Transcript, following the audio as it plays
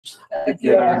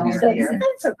Yeah.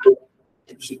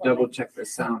 I should double check the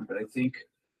sound, but I think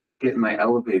get in my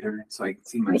elevator so I can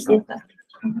see myself. All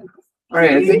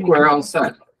right, I think we're all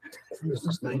set.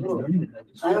 Looks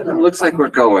like we're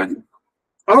going.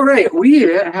 All right, we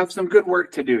have some good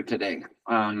work to do today.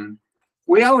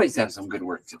 We always have some good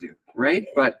work to do, right?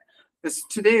 But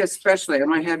today especially, I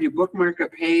might have you bookmark a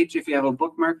page if you have a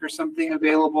bookmark or something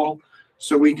available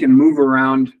so we can move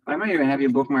around. I might even have you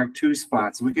bookmark 2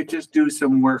 spots. We could just do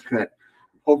some work that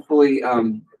hopefully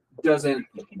doesn't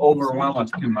overwhelm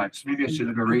us too much. Maybe I should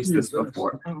have erased this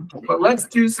before. But let's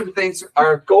do some things.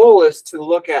 Our goal is to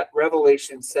look at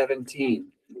Revelation 17.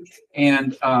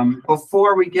 And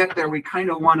before we get there, we kind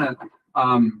of want to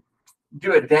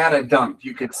do a data dump,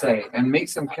 you could say, and make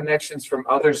some connections from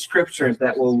other scriptures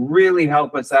that will really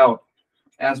help us out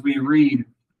as we read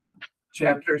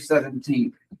chapter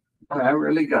 17. I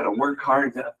really got to work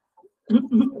hard.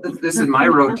 This is my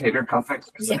rotator cuff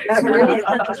exercise.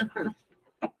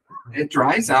 It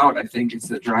dries out. I think it's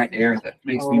the dry air that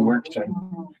makes me work to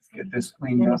get this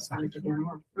cleaned up.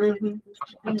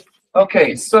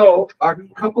 Okay, so a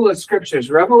couple of scriptures.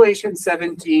 Revelation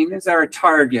 17 is our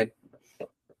target.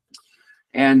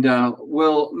 And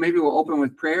we'll open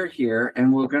with prayer here,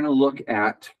 and we're going to look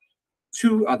at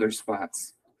 2 other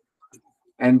spots.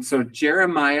 And so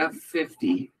Jeremiah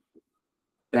 50,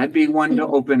 that'd be one to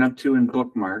open up to and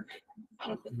bookmark.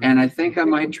 And I think I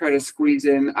might try to squeeze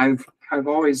in. I've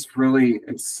always really,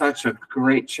 it's such a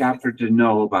great chapter to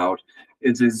know about,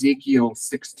 is Ezekiel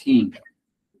 16.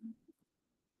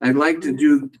 I'd like to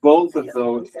do both of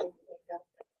those.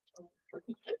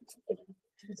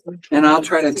 And I'll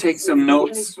try to take some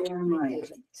notes.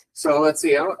 So let's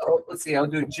see. I'll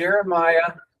do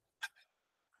Jeremiah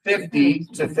 50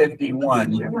 to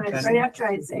 51.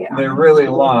 They're really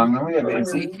long. Then we have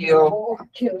Ezekiel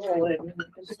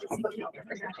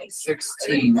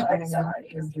 16.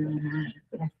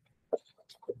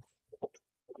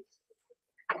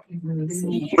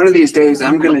 One of these days,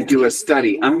 I'm going to do a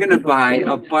study. I'm going to buy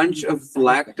a bunch of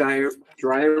black dry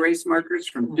erase markers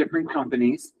from different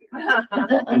companies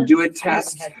and do a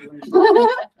test.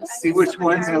 See which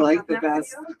ones I like the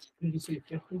best.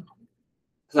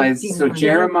 So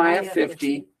Jeremiah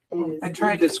 50. I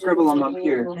tried to scribble them up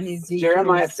here.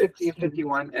 Jeremiah 50 and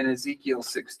 51 and Ezekiel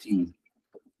 16.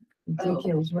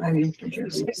 Ezekiel's right.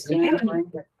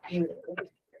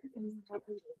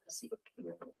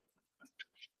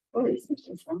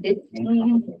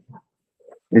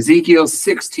 Ezekiel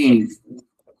 16.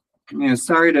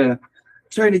 Sorry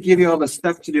to give you all the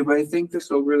stuff to do, but I think this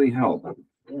will really help.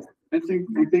 I think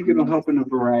it'll help in a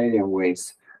variety of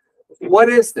ways. What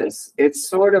is this? It's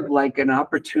sort of like an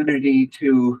opportunity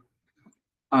to,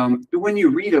 when you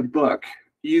read a book,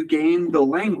 you gain the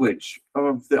language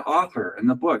of the author in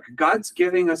the book. God's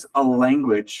giving us a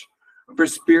language for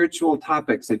spiritual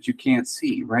topics that you can't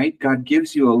see, right? God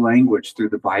gives you a language through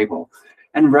the Bible.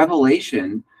 And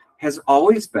Revelation has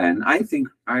always been, I think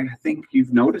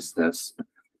you've noticed this,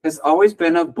 has always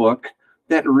been a book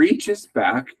that reaches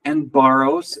back and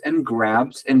borrows and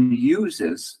grabs and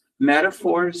uses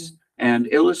metaphors and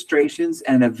illustrations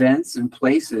and events and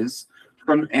places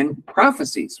and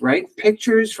prophecies, right?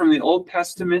 Pictures from the Old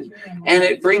Testament, and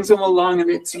it brings them along and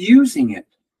it's using it.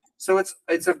 So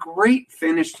it's a great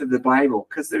finish to the Bible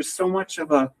because there's so much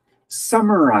of a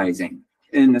summarizing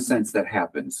in the sense that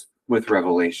happens with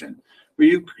Revelation.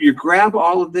 Where you grab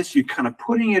all of this, you're kind of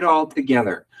putting it all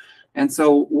together. And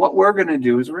so what we're going to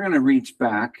do is we're going to reach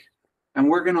back and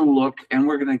we're going to look and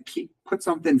we're going to put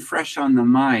something fresh on the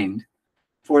mind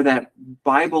for that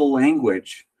Bible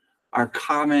language, our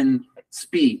common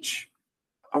speech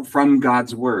from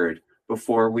God's word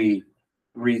before we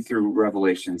read through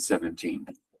Revelation 17.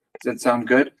 Does that sound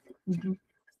good? Mm-hmm.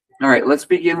 All right, let's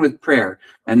begin with prayer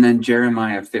and then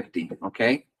Jeremiah 50,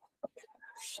 okay?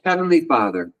 Heavenly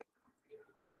Father,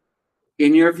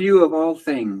 in your view of all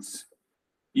things,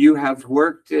 you have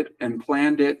worked it and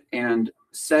planned it and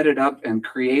set it up and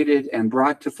created and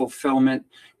brought to fulfillment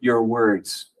your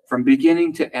words. From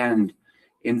beginning to end,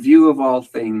 in view of all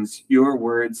things, your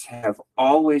words have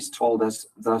always told us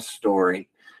the story.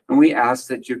 And we ask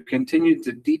that you continue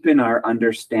to deepen our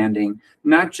understanding,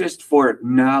 not just for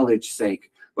knowledge's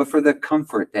sake, but for the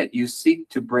comfort that you seek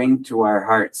to bring to our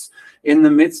hearts in the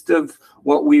midst of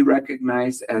what we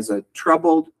recognize as a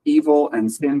troubled, evil, and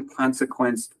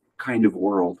sin-consequenced kind of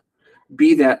world.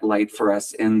 Be that light for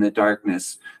us in the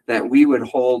darkness, that we would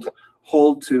hold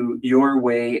to your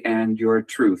way and your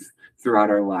truth throughout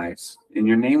our lives. In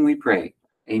your name we pray.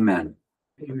 Amen.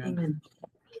 Amen.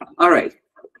 All right.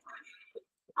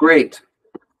 Great.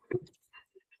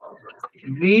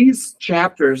 These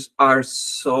chapters are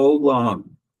so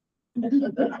long.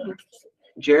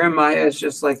 Jeremiah is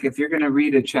just like, if you're going to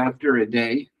read a chapter a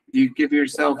day, you give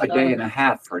yourself a day and a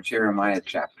half for Jeremiah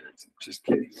chapters. Just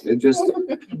kidding.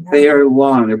 They are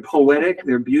long. They're poetic.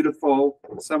 They're beautiful,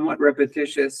 somewhat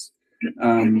repetitious,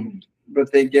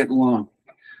 but they get long.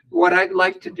 What I'd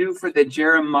like to do for the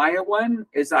Jeremiah one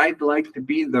is I'd like to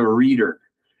be the reader.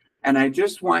 And I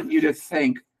just want you to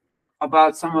think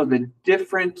about some of the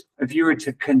different, if you were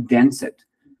to condense it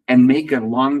and make a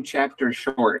long chapter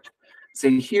short,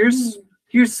 say, here's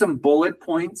some bullet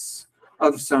points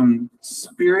of some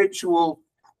spiritual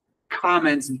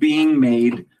comments being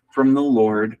made from the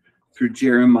Lord through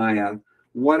Jeremiah.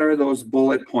 What are those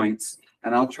bullet points?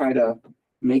 And I'll try to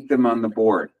make them on the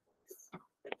board.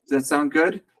 Does that sound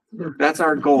good? That's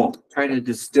our goal. Try to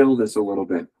distill this a little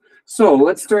bit. So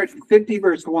let's start 50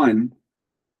 verse 1.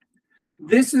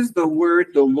 This is the word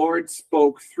the Lord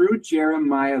spoke through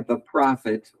Jeremiah the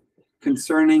prophet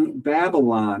concerning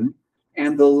Babylon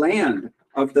and the land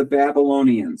of the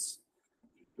Babylonians.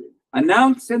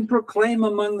 Announce and proclaim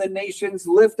among the nations,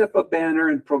 lift up a banner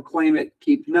and proclaim it,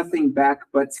 keep nothing back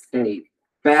but stay.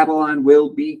 Babylon will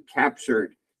be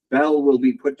captured. Bel will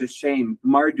be put to shame.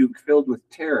 Marduk filled with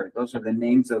terror. Those are the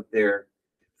names of their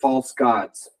false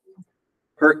gods.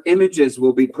 Her images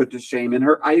will be put to shame and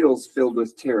her idols filled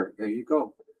with terror. There you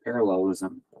go.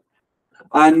 Parallelism.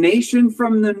 A nation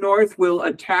from the north will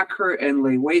attack her and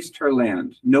lay waste her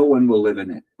land. No one will live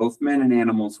in it. Both men and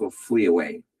animals will flee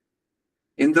away.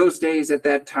 In those days, at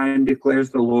that time,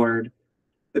 declares the Lord,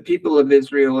 the people of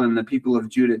Israel and the people of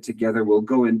Judah together will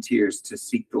go in tears to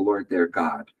seek the Lord their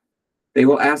God. They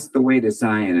will ask the way to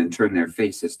Zion and turn their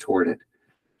faces toward it.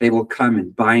 They will come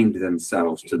and bind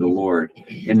themselves to the Lord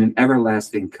in an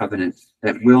everlasting covenant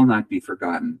that will not be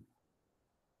forgotten.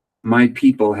 My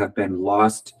people have been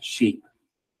lost sheep.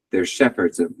 Their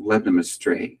shepherds have led them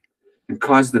astray and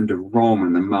caused them to roam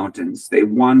in the mountains. They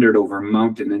wandered over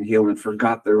mountain and hill and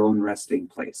forgot their own resting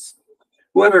place.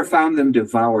 Whoever found them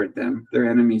devoured them. Their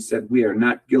enemies said, we are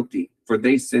not guilty, for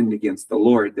they sinned against the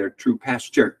Lord, their true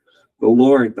pasture, the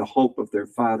Lord, the hope of their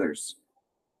fathers.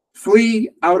 Flee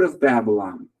out of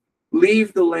Babylon.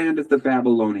 Leave the land of the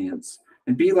Babylonians,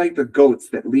 and be like the goats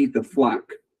that lead the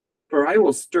flock. For I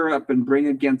will stir up and bring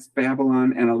against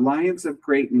Babylon an alliance of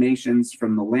great nations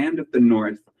from the land of the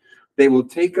north. They will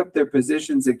take up their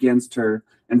positions against her,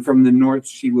 and from the north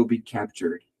she will be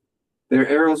captured. Their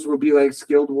arrows will be like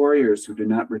skilled warriors who do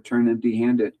not return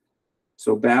empty-handed.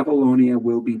 So Babylonia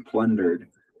will be plundered.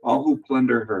 All who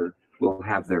plunder her will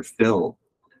have their fill,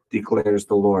 declares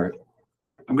the Lord.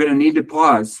 I'm going to need to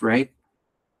pause, right?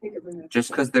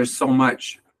 Just because there's so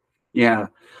much. Yeah.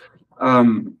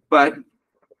 But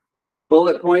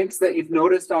bullet points that you've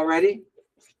noticed already?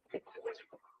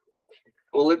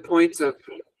 Bullet points of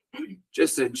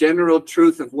just a general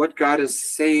truth of what God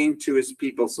is saying to his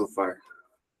people so far.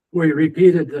 We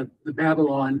repeated the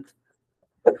Babylon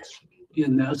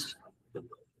in this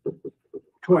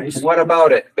twice. What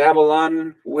about it?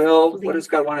 Babylon will, what does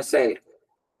God want to say?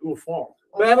 Will fall.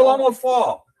 Babylon will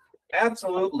fall.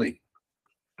 Absolutely.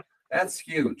 That's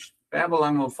huge.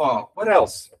 Babylon will fall. What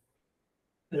else?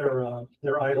 Their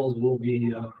idols will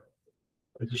be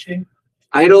put to shame.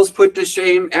 Idols put to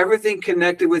shame, everything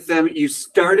connected with them. You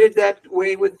started that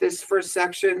way with this first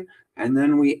section, and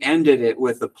then we ended it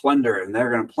with the plunder. And they're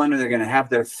going to plunder. They're going to have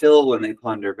their fill when they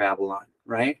plunder Babylon,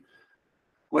 right?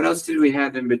 What else did we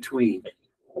have in between?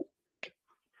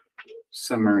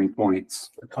 Summary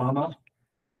points. A comma.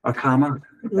 A comma?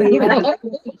 Leave the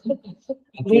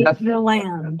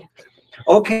land.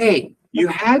 Okay, you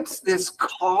had this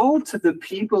call to the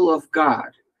people of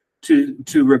God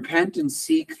to repent and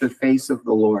seek the face of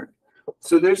the Lord.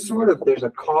 So there's a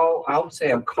call, I would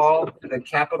say a call to the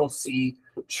capital C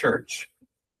church.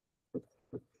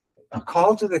 A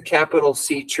call to the capital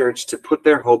C church to put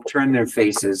their hope, turn their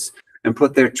faces, and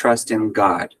put their trust in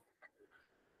God.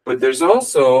 But there's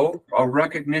also a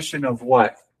recognition of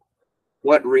what?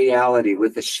 What reality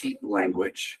with the sheep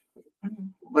language?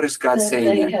 What is God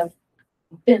saying? They have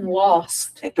been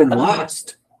lost. They've been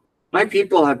lost. My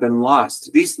people have been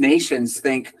lost. These nations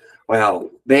think,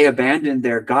 well, they abandoned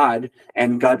their God,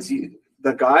 and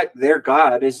their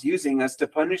God is using us to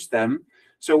punish them.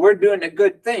 So we're doing a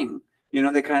good thing. You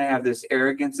know, they kind of have this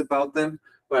arrogance about them,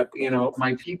 but you know,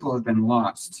 my people have been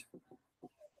lost.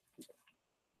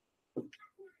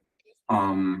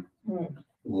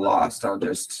 Lost. I'll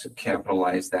just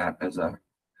capitalize that as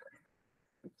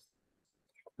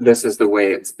this is the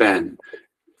way it's been.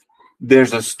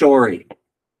 There's a story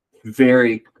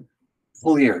very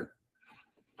clear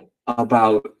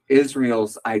about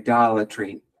Israel's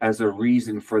idolatry as a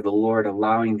reason for the Lord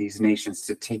allowing these nations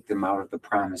to take them out of the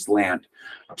promised land,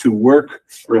 to work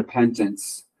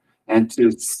repentance and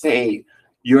to say,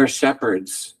 your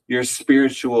shepherds, your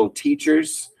spiritual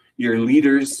teachers, your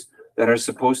leaders that are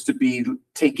supposed to be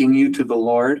taking you to the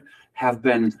Lord have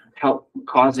been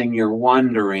causing your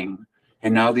wandering.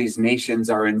 And now these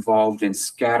nations are involved in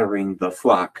scattering the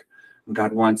flock.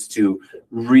 God wants to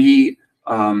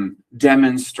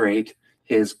demonstrate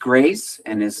his grace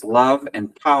and his love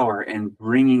and power and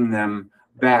bringing them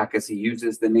back as he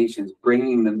uses the nations,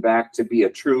 bringing them back to be a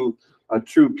true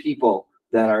people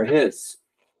that are his.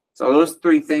 So those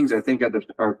three things I think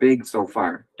are big so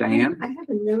far. Diane? I have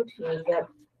a note here that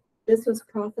this was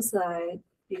prophesied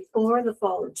before the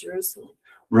fall of Jerusalem.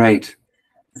 Right.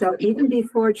 So even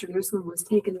before Jerusalem was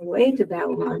taken away to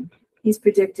Babylon, he's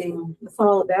predicting the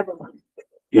fall of Babylon.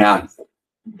 Yeah,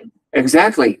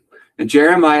 exactly. And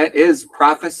Jeremiah is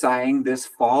prophesying this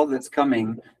fall that's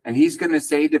coming, and he's going to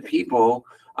say to people,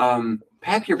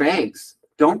 pack your bags.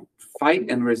 Don't fight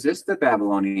and resist the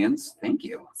Babylonians. Thank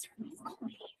you.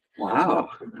 Wow.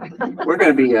 We're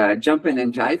going to be jumping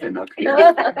and jiving up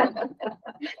here.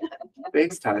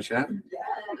 Thanks, Tasha.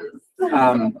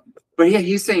 But yeah,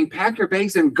 he's saying, pack your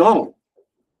bags and go.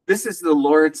 This is the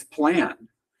Lord's plan.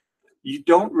 You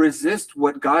don't resist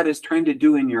what God is trying to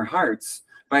do in your hearts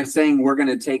by saying, we're going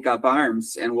to take up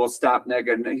arms and we'll stop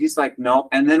negative. He's like, no.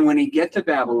 And then when he get to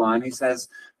Babylon, he says,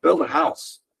 build a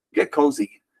house, get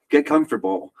cozy, get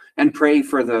comfortable, and pray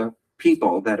for the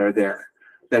people that are there,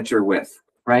 that you're with,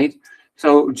 right?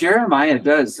 So Jeremiah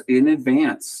does in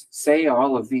advance say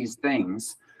all of these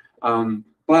things,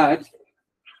 but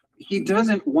he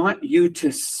doesn't want you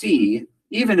to see,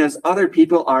 even as other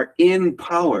people are in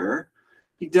power,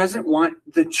 he doesn't want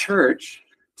the church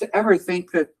to ever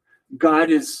think that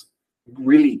God is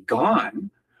really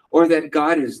gone or that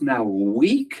God is now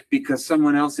weak because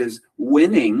someone else is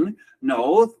winning.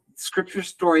 No, scripture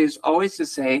story is always to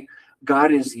say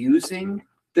God is using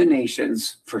the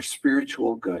nations for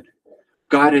spiritual good.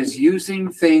 God is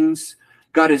using things.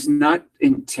 God is not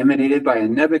intimidated by a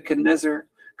Nebuchadnezzar.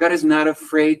 God is not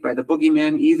afraid by the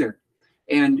boogeyman either.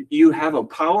 And you have a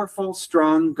powerful,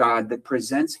 strong God that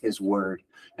presents his word,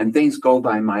 and things go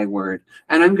by my word.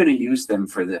 And I'm going to use them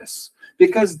for this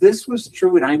because this was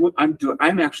true. And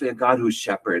I'm actually a God who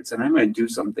shepherds, and I'm going to do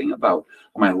something about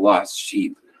my lost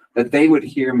sheep, that they would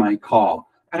hear my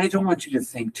call. And I don't want you to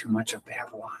think too much of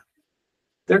Babylon.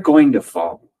 They're going to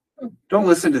fall. Don't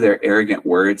listen to their arrogant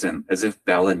words and as if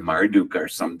Bel and Marduk are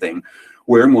something.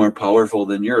 We're more powerful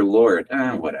than your Lord.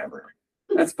 Whatever.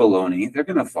 That's baloney. They're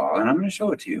going to fall, and I'm going to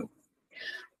show it to you.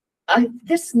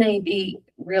 This may be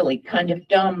really kind of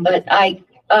dumb, but I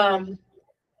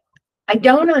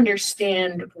don't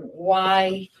understand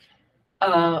why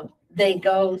they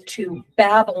go to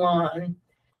Babylon.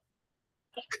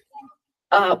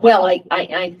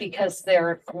 Because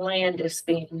their land is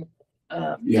being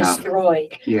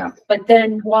destroyed. Yeah. But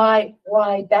then why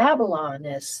Babylon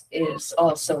is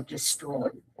also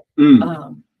destroyed?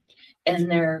 Mm. And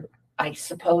they're, I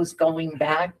suppose, going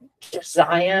back to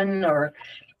Zion or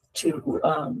to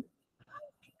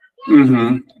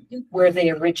where they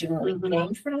originally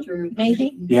came from,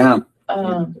 maybe. Yeah.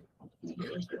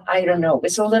 I don't know.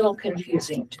 It's a little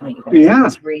confusing to me when I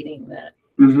was reading that.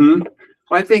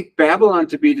 Well, I think Babylon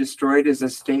to be destroyed is a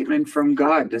statement from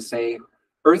God to say,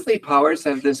 earthly powers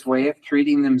have this way of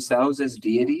treating themselves as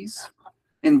deities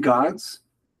and gods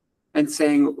and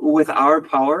saying, with our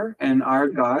power and our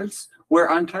gods, we're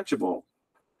untouchable.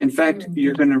 In fact,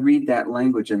 you're going to read that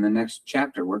language in the next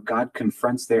chapter where God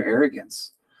confronts their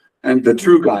arrogance. And the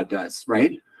true God does,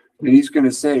 right? And he's going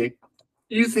to say,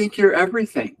 you think you're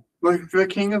everything, like the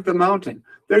king of the mountain.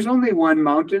 There's only one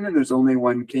mountain and there's only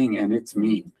one king, and it's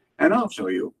me. And I'll show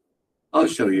you. I'll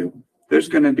show you. There's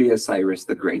going to be a Cyrus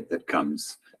the Great that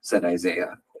comes, said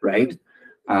Isaiah, right?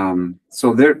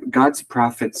 So God's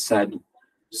prophets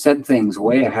said things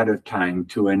way ahead of time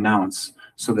to announce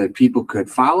so that people could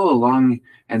follow along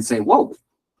and say, whoa,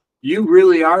 you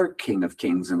really are King of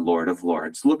Kings and Lord of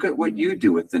Lords. Look at what you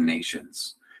do with the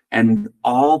nations. And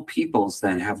all peoples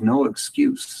then have no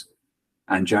excuse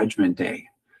on Judgment Day.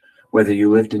 Whether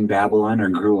you lived in Babylon or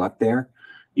grew up there,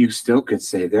 you still could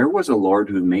say there was a Lord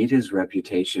who made his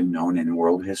reputation known in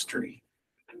world history.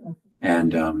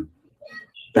 And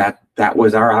that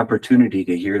was our opportunity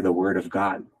to hear the word of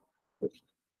God.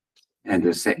 And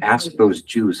to say, ask those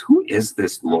Jews, who is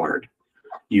this Lord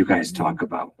you guys talk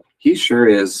about? He sure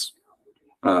is.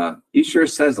 He sure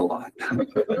says a lot.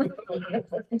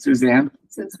 Suzanne?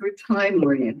 Since we're time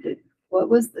oriented, what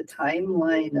was the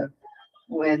timeline of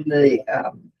when the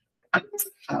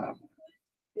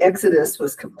Exodus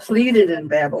was completed in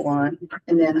Babylon,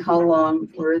 and then how long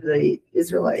were the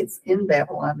Israelites in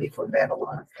Babylon before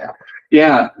Babylon fell?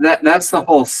 Yeah, that's the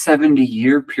whole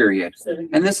 70-year period.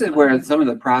 And this is where some of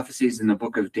the prophecies in the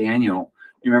book of Daniel,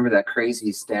 you remember that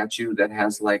crazy statue that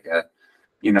has like a,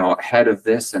 a head of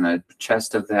this and a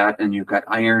chest of that, and you've got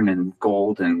iron and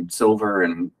gold and silver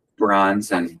and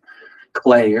bronze and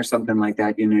clay or something like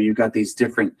that. You've got these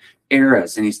different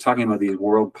eras, and he's talking about these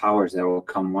world powers that will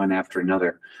come one after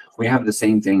another. We have the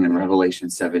same thing in Revelation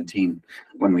 17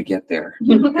 when we get there.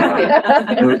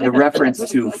 The reference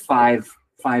to five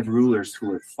rulers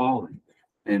who had fallen,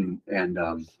 and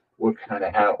we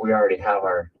already have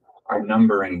our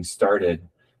numbering started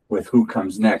with who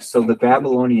comes next. So the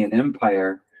Babylonian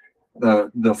Empire,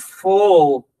 the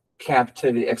full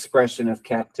captivity, expression of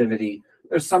captivity,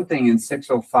 there's something in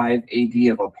 605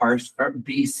 AD of a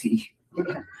BC,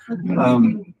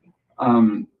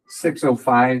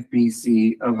 605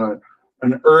 BC of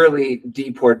an early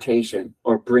deportation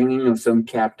or bringing of some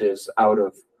captives out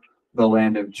of the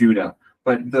land of Judah.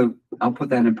 But I'll put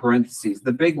that in parentheses.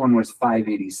 The big one was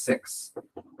 586,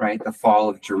 right? The fall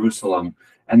of Jerusalem.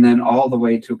 And then all the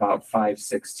way to about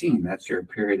 516. That's your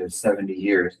period of 70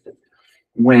 years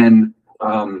when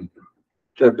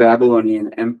the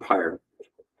Babylonian Empire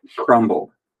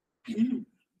crumbled.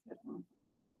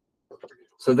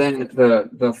 So then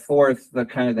the fourth, the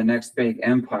kind of the next big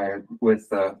empire with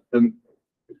the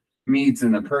Medes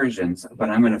and the Persians, but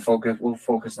we'll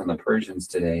focus on the Persians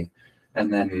today.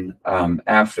 And then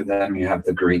after them, you have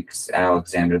the Greeks,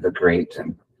 Alexander the Great,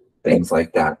 and things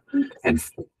like that. And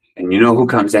you know who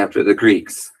comes after the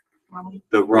Greeks?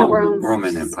 The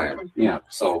Roman Empire. Yeah.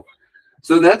 So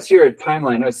that's your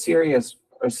timeline.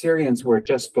 Assyrians were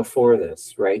just before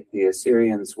this, right? The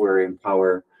Assyrians were in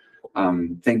power.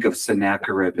 Think of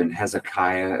Sennacherib and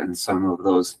Hezekiah and some of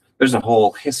those. There's a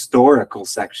whole historical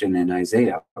section in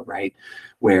Isaiah, right,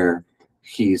 where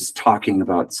he's talking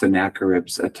about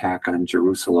Sennacherib's attack on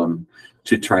Jerusalem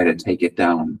to try to take it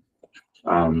down.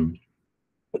 And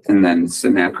then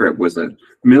Sennacherib was a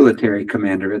military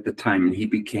commander at the time, and he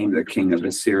became the king of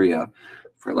Assyria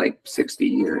for like 60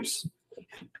 years.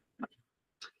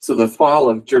 So the fall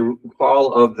of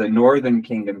the northern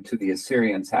kingdom to the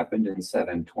Assyrians happened in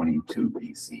 722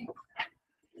 BC.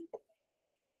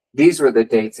 These were the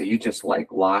dates that you just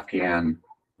lock in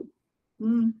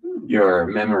your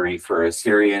memory for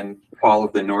Assyrian fall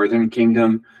of the northern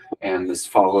kingdom and this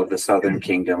fall of the southern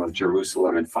kingdom of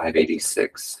Jerusalem in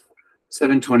 586.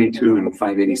 722 and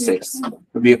 586. There'll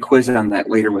be a quiz on that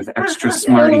later with extra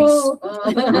smarties.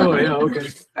 Oh, yeah, okay.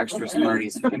 Extra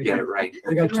smarties if you get it right.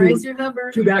 I got Raise your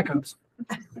number. two backups.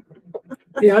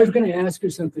 Yeah, I was going to ask you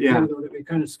something Yeah. too, though, that we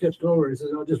kind of skipped over.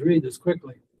 So I'll just read this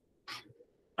quickly.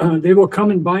 They will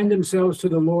come and bind themselves to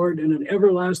the Lord in an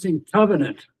everlasting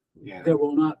covenant Yeah. that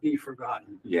will not be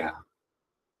forgotten. Yeah.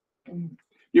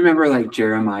 You remember like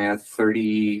Jeremiah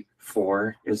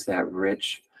 34 is that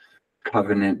rich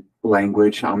covenant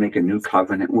language. I'll make a new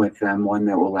covenant with them, one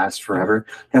that will last forever.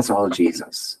 That's all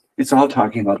Jesus. It's all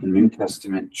talking about the New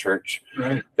Testament church,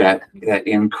 Right. that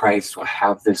in Christ will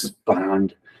have this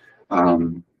bond.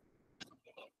 And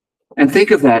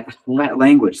think of that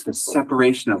language, the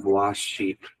separation of lost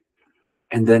sheep,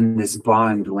 and then this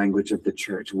bond language of the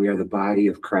church. We are the body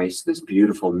of Christ, this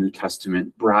beautiful New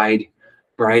Testament bride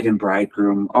and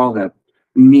bridegroom, all that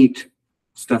neat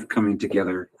stuff coming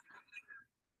together.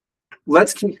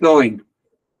 Let's keep going.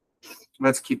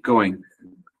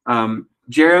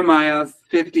 Jeremiah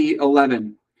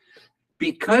 50:11.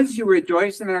 Because you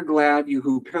rejoice and are glad, you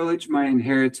who pillage my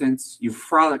inheritance, you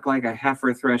frolic like a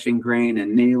heifer threshing grain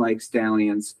and neigh like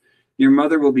stallions. Your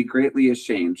mother will be greatly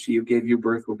ashamed. She who gave you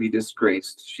birth will be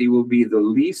disgraced. She will be the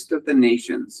least of the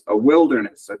nations, a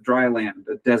wilderness, a dry land,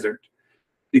 a desert.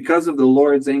 Because of the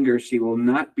Lord's anger, she will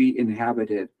not be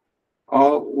inhabited,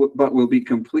 but will be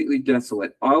completely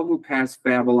desolate. All who pass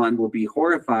Babylon will be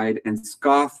horrified and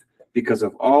scoff because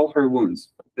of all her wounds.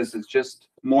 This is just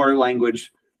more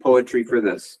language poetry for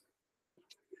this.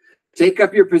 Take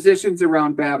up your positions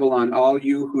around Babylon, all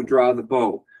you who draw the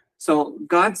bow. So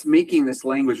God's making this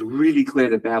language really clear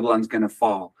that Babylon's going to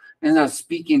fall. And now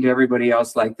speaking to everybody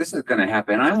else like, this is going to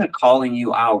happen. I'm calling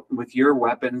you out with your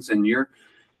weapons and your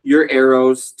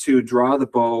arrows to draw the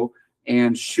bow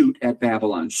and shoot at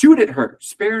Babylon. Shoot at her.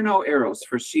 Spare no arrows,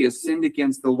 for she has sinned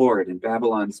against the Lord in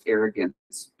Babylon's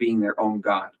arrogance, being their own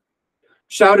God.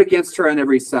 Shout against her on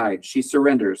every side. She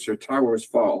surrenders. Her towers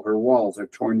fall. Her walls are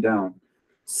torn down.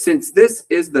 Since this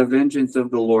is the vengeance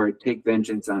of the Lord, take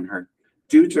vengeance on her.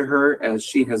 Do to her as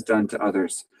she has done to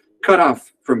others. Cut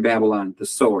off from Babylon the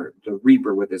sower, the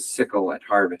reaper with his sickle at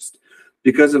harvest.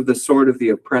 Because of the sword of the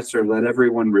oppressor, let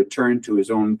everyone return to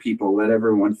his own people. Let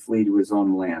everyone flee to his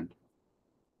own land.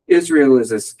 Israel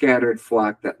is a scattered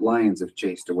flock that lions have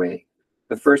chased away.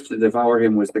 The first to devour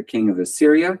him was the king of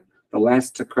Assyria. The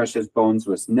last to crush his bones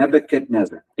was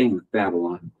Nebuchadnezzar, king of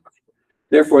Babylon.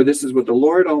 Therefore, this is what the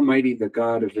Lord Almighty, the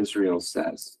God of Israel,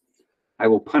 says. I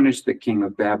will punish the king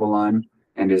of Babylon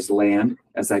and his land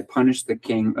as I punished the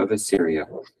king of Assyria.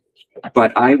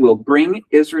 But I will bring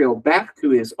Israel back to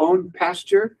his own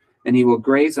pasture, and he will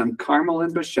graze on Carmel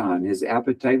and Bashan. His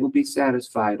appetite will be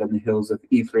satisfied on the hills of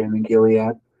Ephraim and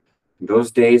Gilead. In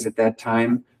those days, at that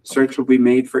time, search will be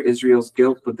made for Israel's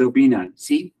guilt, but there'll be none.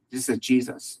 See, this is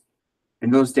Jesus.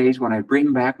 In those days, when I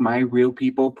bring back my real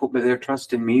people, put their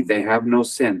trust in me, they have no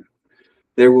sin.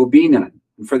 There will be none.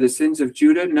 And for the sins of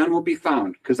Judah, none will be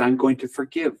found, because I'm going to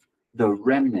forgive the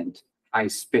remnant I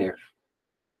spare.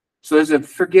 So there's a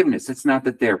forgiveness. It's not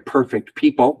that they're perfect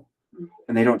people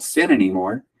and they don't sin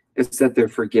anymore. It's that they're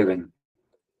forgiven.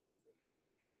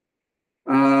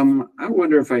 I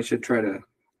wonder if I should try to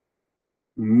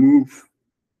move.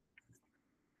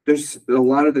 There's a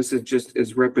lot of this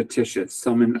is repetitious.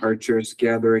 Summon archers,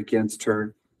 gather against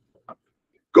her.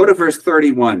 Go to verse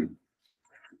 31.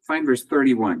 Find verse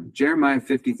 31. Jeremiah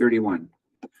 50:31.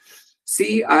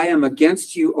 See, I am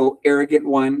against you, O arrogant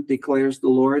one, declares the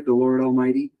Lord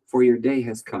Almighty, for your day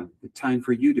has come, the time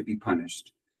for you to be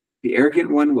punished. The arrogant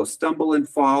one will stumble and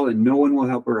fall, and no one will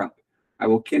help her up. I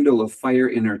will kindle a fire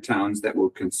in her towns that will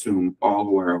consume all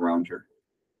who are around her.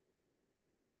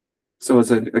 So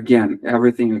it's, again,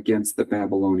 everything against the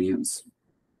Babylonians.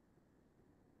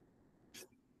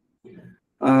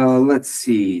 Let's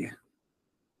see.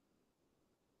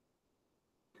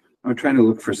 I'm trying to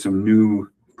look for some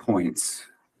new points.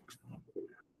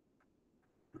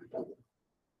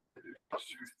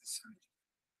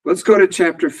 Let's go to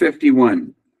chapter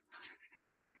 51.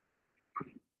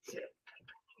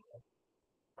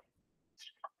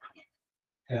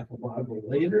 Half a Bible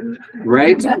later.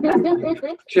 Right?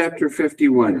 Chapter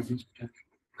 51.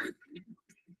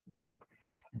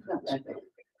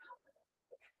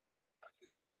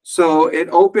 So it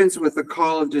opens with a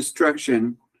call of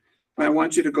destruction. I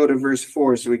want you to go to verse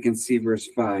 4 so we can see verse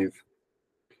 5.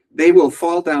 They will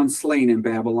fall down slain in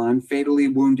Babylon, fatally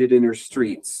wounded in her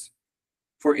streets.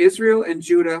 For Israel and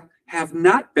Judah have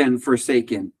not been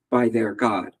forsaken by their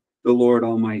God, the Lord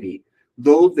Almighty,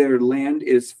 though their land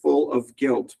is full of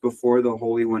guilt before the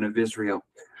Holy One of Israel.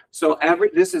 So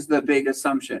this is the big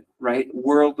assumption, right?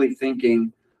 Worldly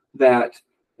thinking that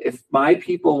if my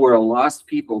people were a lost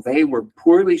people, they were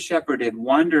poorly shepherded,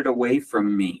 wandered away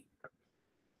from me.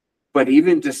 But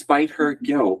even despite her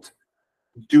guilt,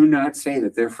 do not say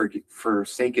that they're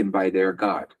forsaken by their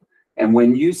God. And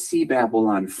when you see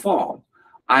Babylon fall,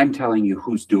 I'm telling you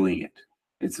who's doing it.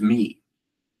 It's me.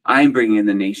 I'm bringing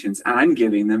the nations. I'm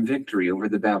giving them victory over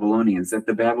the Babylonians, that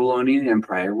the Babylonian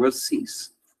Empire will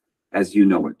cease as you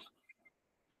know it.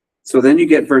 So then you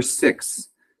get verse 6.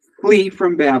 Flee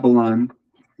from Babylon.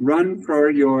 Run for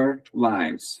your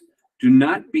lives. Do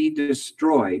not be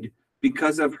destroyed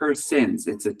because of her sins.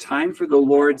 It's a time for the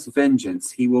Lord's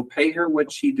vengeance. He will pay her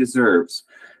what she deserves.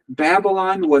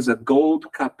 Babylon was a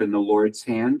gold cup in the Lord's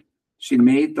hand. She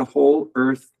made the whole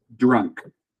earth drunk.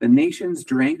 The nations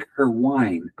drank her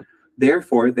wine.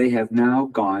 Therefore, they have now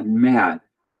gone mad.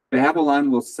 Babylon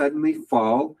will suddenly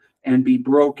fall and be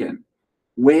broken.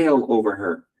 Wail over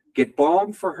her. Get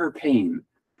balm for her pain.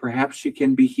 Perhaps she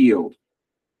can be healed.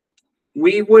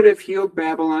 We would have healed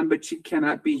Babylon, but she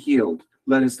cannot be healed.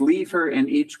 Let us leave her and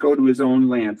each go to his own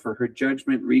land, for her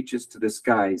judgment reaches to the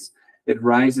skies. It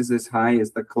rises as high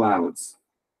as the clouds.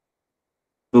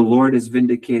 The Lord has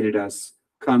vindicated us.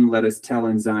 Come, let us tell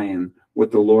in Zion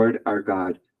what the Lord our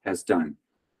God has done.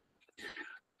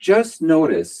 Just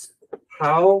notice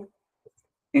how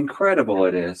incredible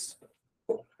it is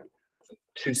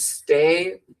to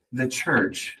stay the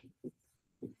church.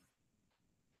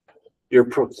 You're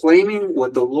proclaiming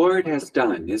what the Lord has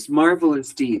done, his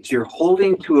marvelous deeds. You're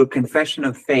holding to a confession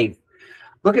of faith.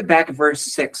 Look at back at verse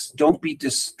 6. Don't be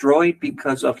destroyed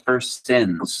because of her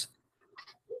sins.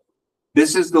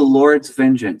 This is the Lord's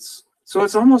vengeance. So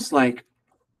it's almost like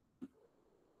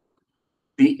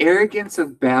the arrogance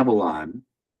of Babylon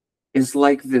is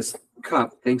like this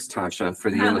cup. Thanks, Tasha, for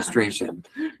the illustration.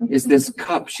 Is this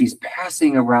cup she's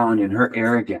passing around in her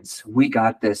arrogance. We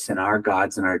got this and our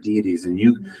gods and our deities, and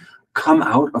you come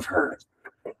out of her.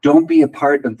 Don't be a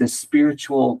part of this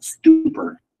spiritual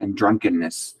stupor and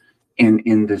drunkenness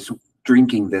in this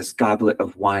drinking this goblet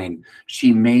of wine.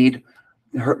 She made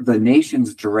the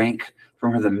nations drank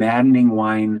from her the maddening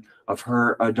wine of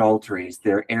her adulteries,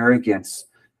 their arrogance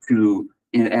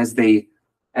as they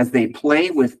as they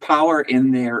play with power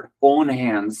in their own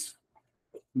hands,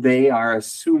 they are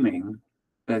assuming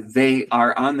that they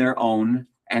are on their own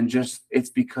and just it's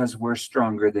because we're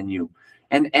stronger than you.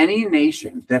 And any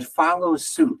nation that follows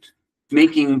suit,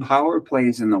 making power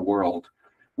plays in the world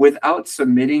without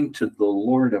submitting to the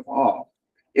Lord of all,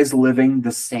 is living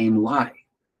the same lie.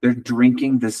 They're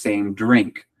drinking the same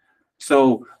drink.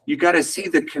 So you got to see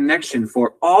the connection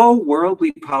for all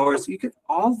worldly powers. You get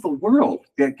all the world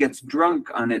that gets drunk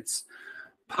on its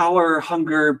power,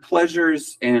 hunger,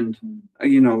 pleasures, and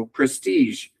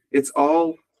prestige. It's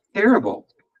all terrible.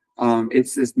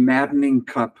 It's this maddening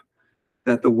cup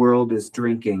that the world is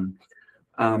drinking.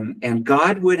 And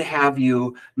God would have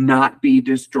you not be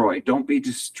destroyed. Don't be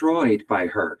destroyed by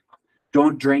her.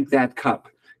 Don't drink that cup.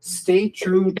 Stay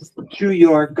true to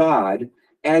your God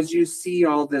as you see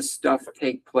all this stuff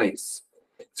take place.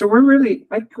 So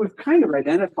we've kind of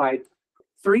identified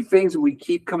 3 things that we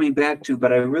keep coming back to,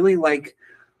 but I really like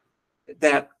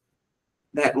that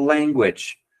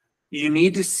language. You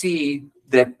need to see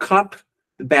the cup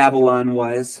Babylon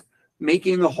was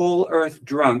making the whole earth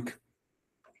drunk.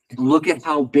 Look at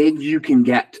how big you can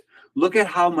get. Look at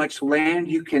how much land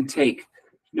you can take.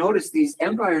 Notice these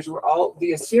empires were all,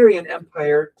 the Assyrian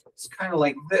Empire is kind of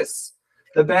like this.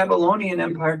 The Babylonian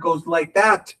Empire goes like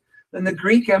that. Then the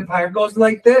Greek Empire goes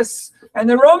like this. And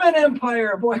the Roman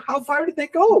Empire, boy, how far did they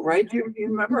go, right? You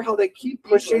remember how they keep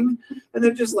pushing? And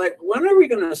they're just like, when are we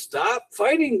going to stop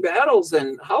fighting battles?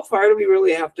 And how far do we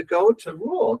really have to go to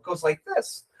rule? It goes like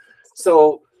this.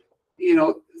 So,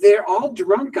 they're all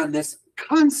drunk on this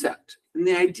concept and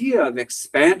the idea of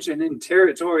expansion and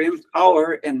territory and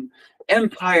power and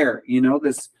empire,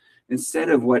 this instead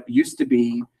of what used to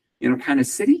be, kind of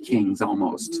city kings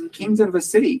almost, kings of a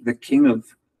city, the king of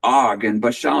Og and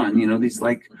Bashan, these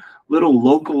like little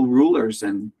local rulers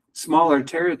and smaller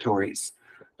territories.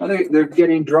 They're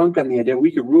getting drunk on the idea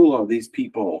we could rule all these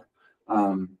people.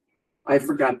 I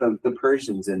forgot the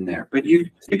Persians in there, but you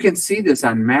can see this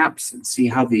on maps and see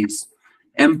how these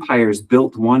empires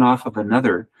built one off of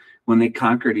another. When they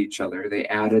conquered each other, they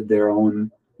added their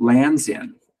own lands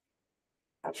in.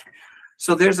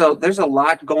 So there's a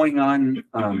lot going on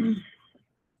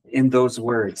in those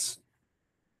words.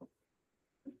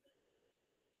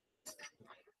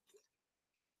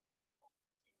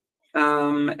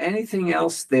 Anything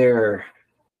else there?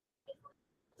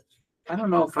 I don't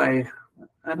know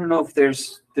if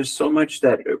there's so much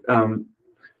that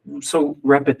so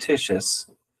repetitious.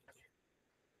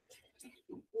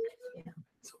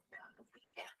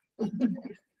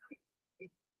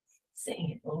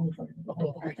 Saying it over and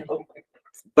over and over.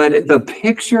 But the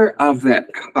picture of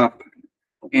that cup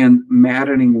and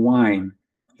maddening wine,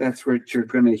 that's what you're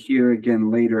going to hear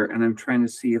again later. And I'm trying to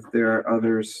see if there are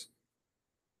others.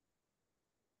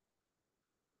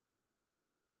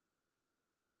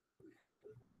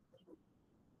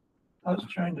 I was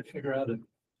trying to figure out if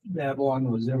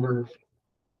Babylon was ever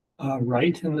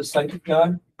right in the sight of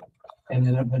God, and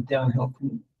then it went downhill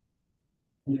from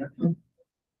there.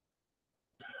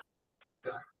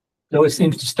 It always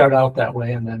seems to start out that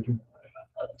way, and then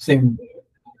seem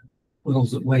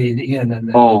whittles it way in, and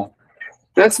then Oh,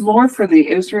 that's more for the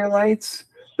Israelites.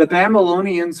 The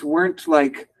Babylonians weren't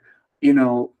like,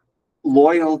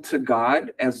 loyal to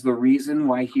God as the reason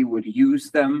why he would use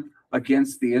them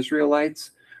against the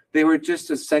Israelites. They were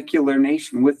just a secular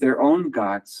nation with their own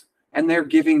gods, and they're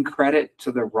giving credit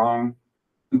to the wrong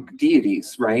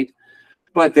deities, right?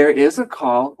 But there is a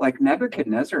call, like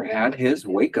Nebuchadnezzar had his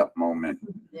wake-up moment.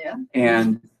 Yeah.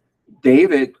 And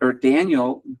David or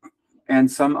Daniel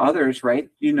and some others, right?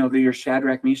 Your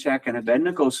Shadrach, Meshach, and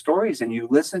Abednego stories, and you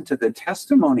listen to the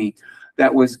testimony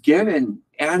that was given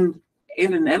and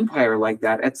in an empire like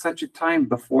that at such a time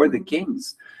before the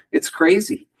kings. It's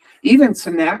crazy. Even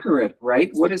Sennacherib, right?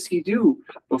 What does he do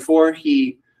before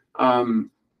he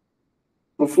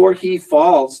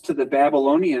falls to the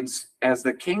Babylonians as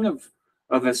the king of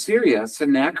Assyria?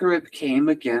 Sennacherib came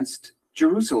against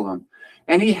Jerusalem,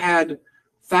 and he had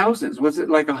thousands. Was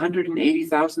it like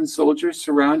 180,000 soldiers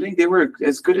surrounding? They were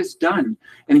as good as done.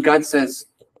 And God says,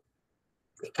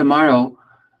 tomorrow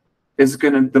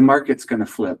the market's gonna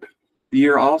flip.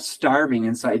 You're all starving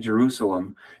inside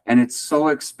Jerusalem, and it's so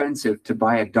expensive to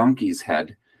buy a donkey's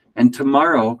head. And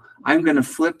tomorrow I'm gonna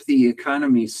flip the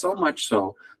economy so much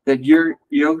so that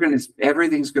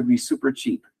everything's gonna be super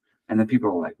cheap. And the people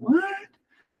are like, what?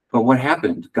 But what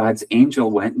happened? God's angel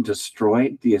went and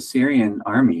destroyed the Assyrian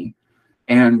army,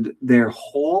 and their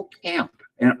whole camp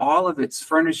and all of its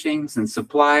furnishings and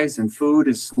supplies and food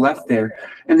is left there.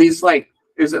 And these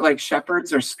is it like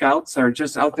shepherds or scouts are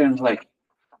just out there and like,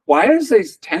 why is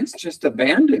these tents just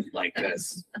abandoned like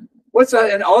this? What's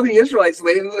that? And all the Israelites,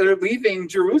 they're leaving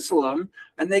Jerusalem,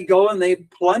 and they go and they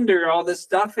plunder all this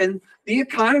stuff, and the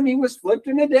economy was flipped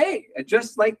in a day,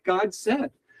 just like God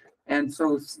said. And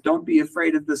so don't be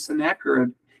afraid of the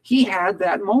Sennacherib. He had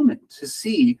that moment to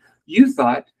see. You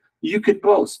thought you could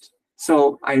boast.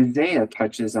 So Isaiah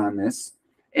touches on this.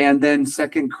 And then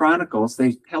Second Chronicles,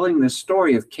 they're telling the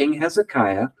story of King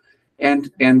Hezekiah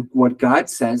and what God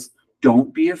says,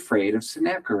 don't be afraid of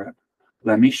Sennacherib.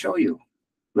 Let me show you.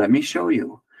 Let me show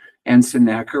you. And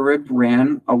Sennacherib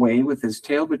ran away with his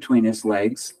tail between his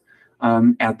legs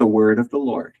at the word of the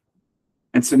Lord.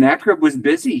 And Sennacherib was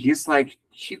busy. He's like,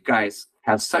 you guys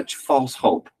have such false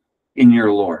hope in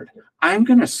your Lord. I'm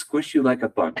going to squish you like a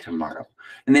bug tomorrow.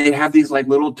 And they have these like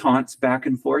little taunts back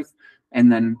and forth.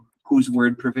 And then whose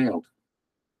word prevailed?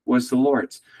 Was the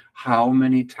Lord's. How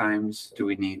many times do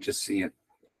we need to see it?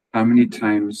 How many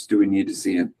times do we need to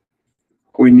see it?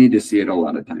 We need to see it a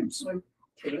lot of times.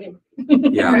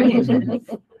 Yeah.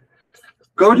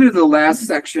 Go to the last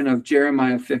section of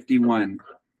Jeremiah 51.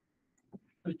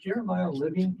 Was Jeremiah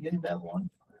living in Babylon?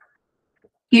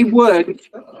 He would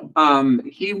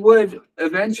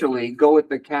eventually go with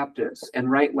the captives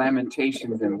and write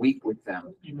lamentations and weep with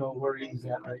them. You know where he's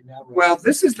at right now? Well,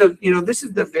 this is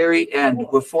the very end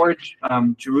before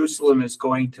Jerusalem is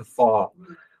going to fall.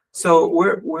 So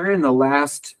we're in the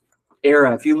last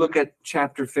era. If you look at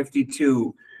chapter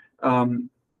 52,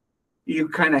 you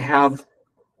kind of have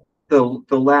the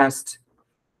last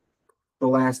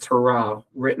hurrah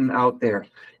written out there.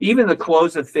 Even the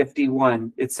close of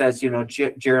 51, it says,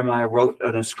 Jeremiah wrote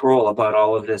on a scroll about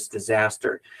all of this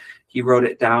disaster. He wrote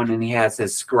it down and he has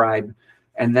his scribe.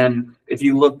 And then if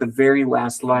you look the very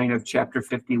last line of chapter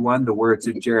 51, the words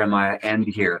of Jeremiah end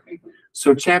here.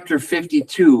 So chapter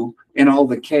 52, in all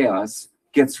the chaos,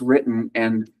 gets written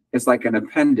and is like an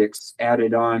appendix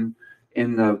added on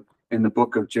in the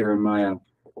book of Jeremiah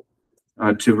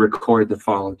to record the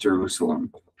fall of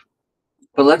Jerusalem.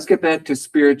 But let's get back to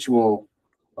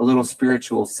a little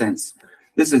spiritual sense.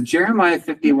 This is Jeremiah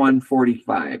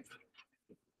 51:45.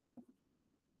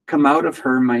 Come out of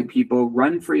her, my people,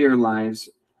 run for your lives,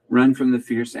 run from the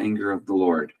fierce anger of the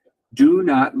Lord. Do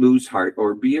not lose heart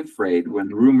or be afraid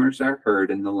when rumors are heard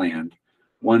in the land.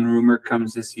 One rumor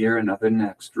comes this year, another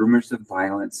next, rumors of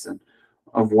violence and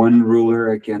of one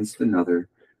ruler against another.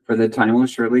 For the time will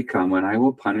surely come when I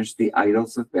will punish the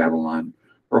idols of Babylon.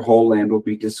 Her whole land will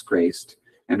be disgraced,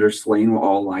 and her slain will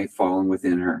all lie fallen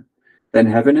within her. Then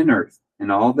heaven and earth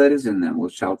and all that is in them will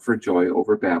shout for joy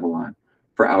over Babylon,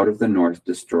 for out of the north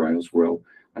destroyers will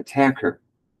attack her.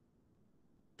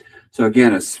 So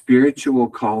again, a spiritual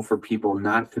call for people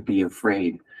not to be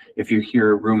afraid. If you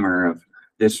hear a rumor of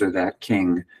this or that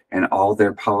king and all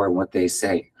their power and what they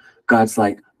say, God's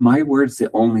like, my word's the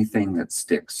only thing that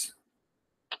sticks,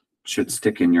 should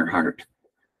stick in your heart.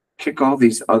 Kick all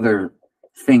these other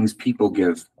things people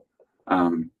give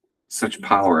such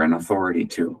power and authority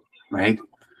to, right?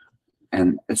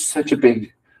 And it's such a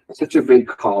big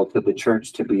call to the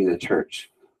church to be the church.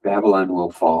 Babylon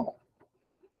will fall.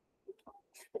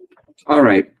 All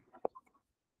right.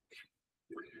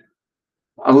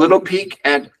 A little peek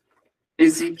at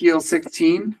Ezekiel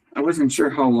 16. I wasn't sure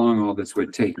how long all this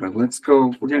would take, but let's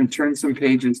go. We're going to turn some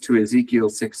pages to Ezekiel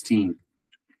 16.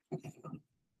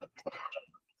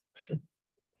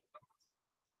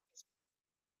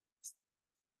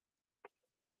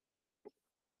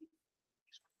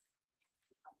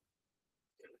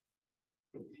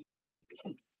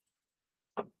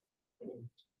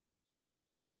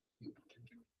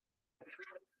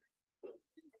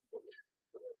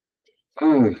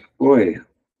 Oh, boy.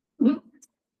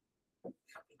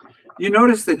 You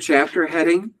notice the chapter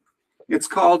heading? It's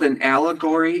called an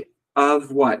allegory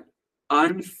of what?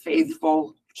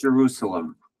 Unfaithful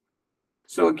Jerusalem.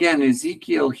 So again,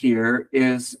 Ezekiel here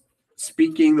is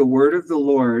speaking the word of the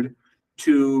Lord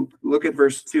to, look at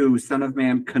verse 2, Son of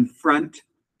man, confront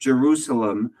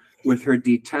Jerusalem with her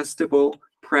detestable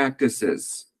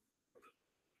practices.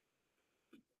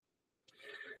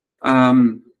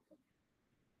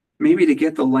 Maybe to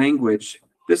get the language,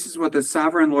 this is what the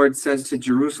sovereign Lord says to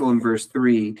Jerusalem, verse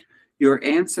 3. Your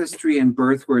ancestry and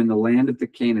birth were in the land of the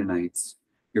Canaanites.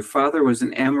 Your father was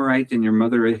an Amorite and your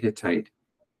mother a Hittite.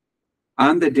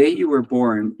 On the day you were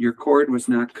born, your cord was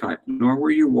not cut, nor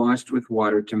were you washed with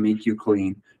water to make you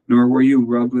clean, nor were you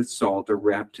rubbed with salt or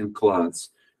wrapped in cloths.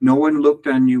 No one looked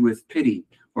on you with pity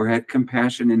or had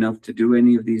compassion enough to do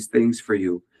any of these things for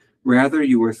you. Rather,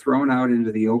 you were thrown out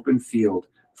into the open field,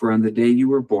 for on the day you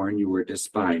were born, you were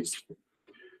despised.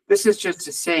 This is just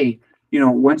to say,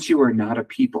 once you were not a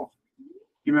people.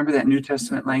 You remember that New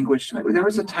Testament language? There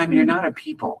was a time you're not a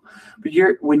people, but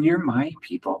when you're my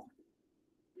people,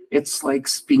 It's like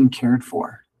being cared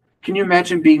for. Can you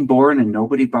imagine being born and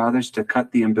nobody bothers to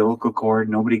cut the umbilical cord?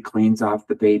 Nobody cleans off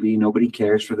the baby. Nobody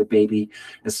cares for the baby.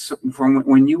 From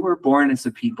when you were born as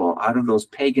a people out of those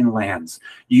pagan lands,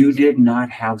 you did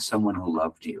not have someone who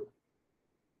loved you.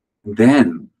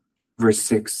 Then, verse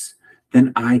 6,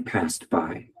 then I passed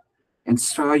by and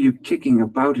saw you kicking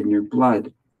about in your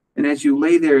blood. And as you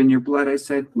lay there in your blood, I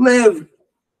said, live.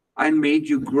 I made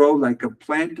you grow like a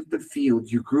plant of the field.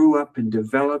 You grew up and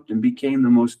developed and became the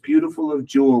most beautiful of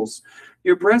jewels.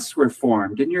 Your breasts were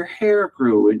formed and your hair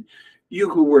grew, and you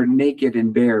who were naked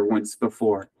and bare once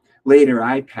before. Later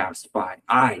I passed by.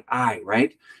 I,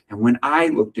 right? And when I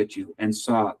looked at you and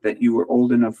saw that you were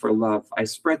old enough for love, I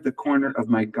spread the corner of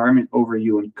my garment over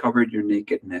you and covered your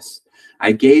nakedness.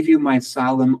 I gave you my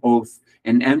solemn oath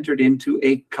and entered into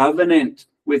a covenant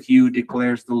with you,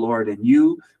 declares the Lord, and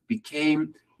you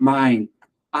became mine.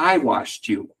 I washed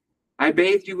you. I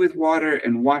bathed you with water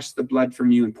and washed the blood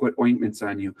from you and put ointments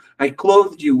on you. I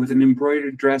clothed you with an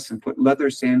embroidered dress and put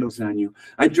leather sandals on you.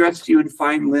 I dressed you in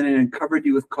fine linen and covered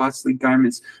you with costly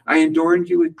garments. I adorned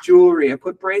you with jewelry. I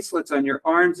put bracelets on your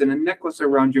arms and a necklace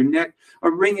around your neck, a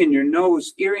ring in your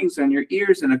nose, earrings on your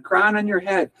ears, and a crown on your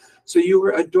head. So you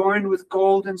were adorned with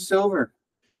gold and silver.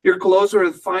 Your clothes were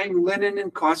of fine linen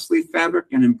and costly fabric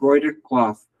and embroidered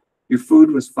cloth. Your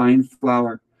food was fine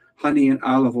flour, honey, and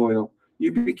olive oil.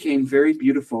 You became very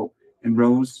beautiful and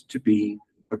rose to be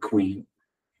a queen.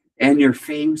 And your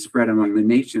fame spread among the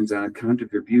nations on account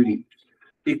of your beauty,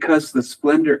 because the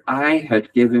splendor I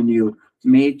had given you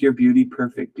made your beauty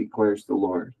perfect, declares the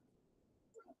Lord.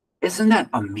 Isn't that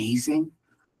amazing?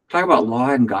 Talk about law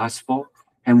and gospel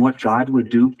and what God would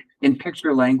do in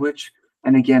picture language.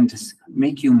 And again, to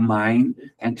make you mine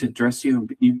and to dress you,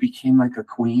 you became like a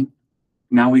queen.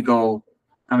 Now we go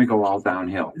all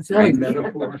downhill. It's all right?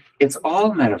 metaphor. It's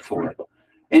all metaphor.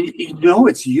 And you know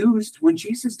it's used when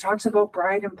Jesus talks about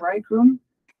bride and bridegroom.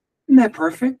 Isn't that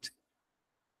perfect?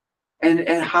 And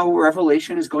how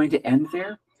Revelation is going to end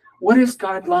there. What does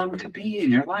God long to be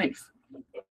in your life?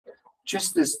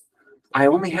 Just this, I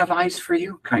only have eyes for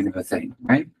you kind of a thing,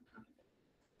 right?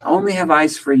 I only have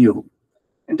eyes for you.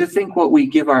 And to think what we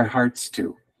give our hearts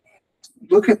to.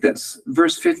 Look at this,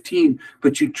 verse 15.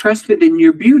 But you trusted in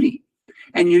your beauty,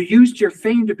 and you used your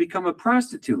fame to become a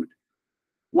prostitute.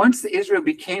 Once Israel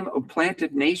became a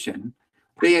planted nation,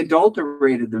 they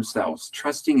adulterated themselves,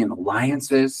 trusting in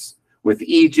alliances with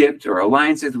Egypt or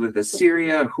alliances with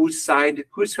Assyria. Who's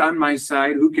on my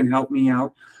side? Who can help me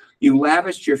out? You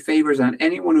lavished your favors on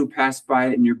anyone who passed by,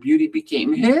 and your beauty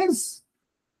became his.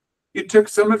 You took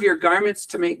some of your garments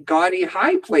to make gaudy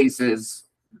high places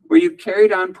where you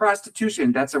carried on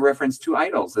prostitution. That's a reference to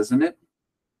idols, isn't it?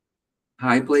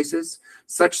 High places.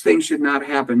 Such things should not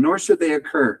happen, nor should they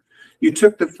occur. You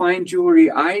took the fine jewelry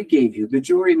I gave you, the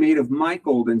jewelry made of my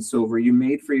gold and silver. You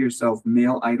made for yourself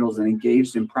male idols and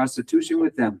engaged in prostitution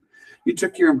with them. You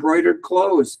took your embroidered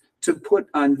clothes to put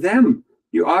on them.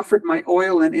 You offered my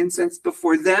oil and incense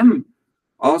before them.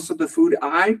 Also the food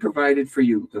I provided for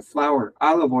you, the flour,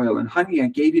 olive oil, and honey I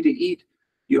gave you to eat,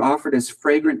 you offered as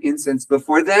fragrant incense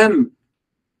before them.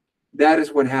 That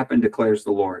is what happened, declares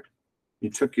the Lord. You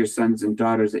took your sons and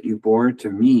daughters that you bore to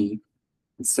me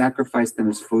and sacrificed them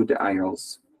as food to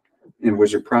idols. And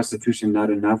was your prostitution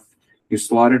not enough? You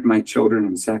slaughtered my children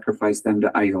and sacrificed them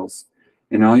to idols.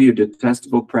 In all your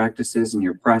detestable practices and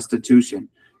your prostitution,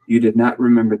 you did not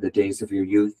remember the days of your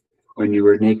youth, when you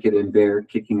were naked and bare,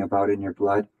 kicking about in your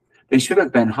blood. They should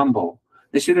have been humble.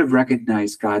 They should have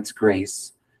recognized God's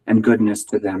grace and goodness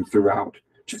to them throughout,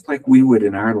 just like we would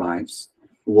in our lives.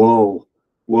 Woe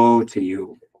to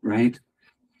you, right?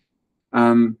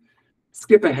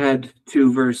 Skip ahead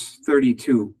to verse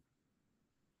 32.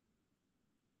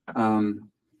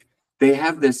 They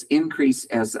have this increase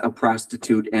as a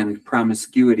prostitute and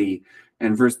promiscuity.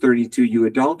 And verse 32, you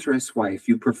adulterous wife,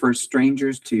 you prefer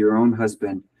strangers to your own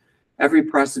husband. Every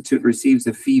prostitute receives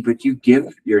a fee, but you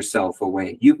give yourself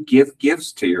away. You give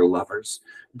gifts to your lovers,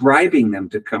 bribing them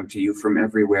to come to you from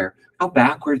everywhere. How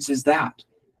backwards is that?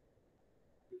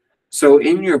 So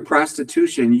in your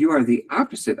prostitution, you are the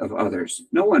opposite of others.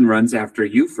 No one runs after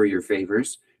you for your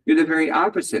favors. You're the very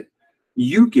opposite.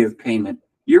 You give payment.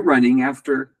 You're running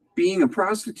after being a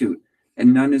prostitute,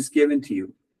 and none is given to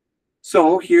you.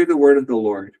 So hear the word of the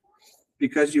Lord.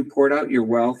 Because you poured out your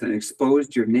wealth and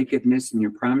exposed your nakedness and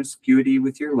your promiscuity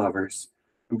with your lovers,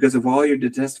 because of all your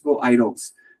detestable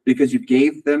idols, because you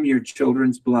gave them your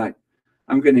children's blood,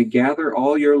 I'm going to gather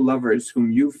all your lovers with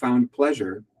whom you found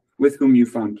pleasure,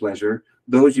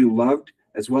 those you loved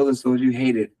as well as those you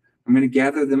hated. I'm going to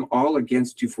gather them all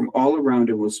against you from all around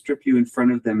and will strip you in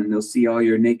front of them, and they'll see all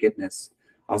your nakedness.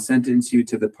 I'll sentence you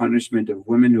to the punishment of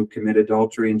women who commit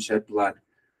adultery and shed blood.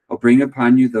 I'll bring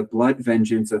upon you the blood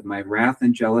vengeance of my wrath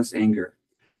and jealous anger.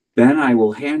 Then I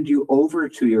will hand you over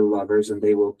to your lovers, and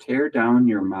they will tear down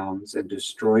your mounds and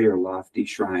destroy your lofty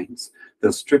shrines.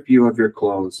 They'll strip you of your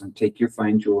clothes and take your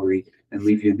fine jewelry and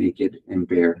leave you naked and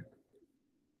bare.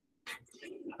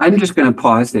 I'm just going to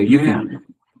pause there.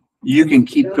 You can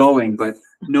keep going, but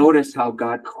notice how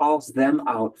God calls them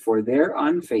out for their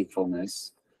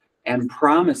unfaithfulness and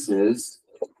promises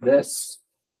to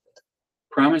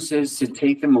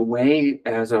take them away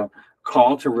as a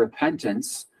call to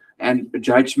repentance and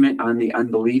judgment on the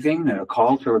unbelieving, and a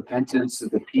call to repentance to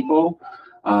the people,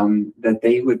 that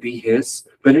they would be his.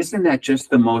 But isn't that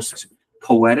just the most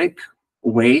poetic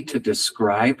way to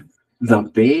describe the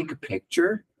big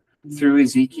picture through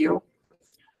Ezekiel?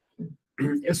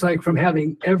 It's like from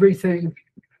having everything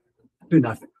to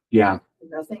nothing, Yeah.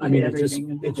 Nothing I mean, and it just-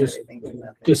 everything and it just- everything and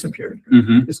nothing. disappeared.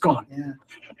 Mm-hmm. It's gone. Yeah.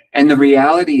 And the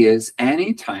reality is,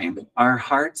 anytime our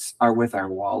hearts are with our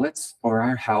wallets or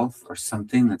our health or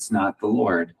something that's not the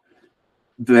Lord,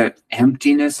 the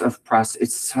emptiness of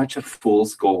it's such a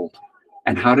fool's gold.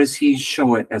 And how does he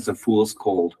show it as a fool's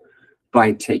gold?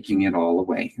 By taking it all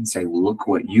away and say, look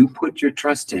what you put your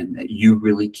trust in that you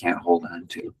really can't hold on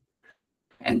to,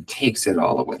 and takes it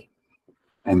all away.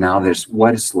 And now there's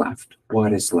what is left?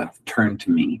 What is left? Turn to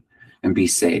me and be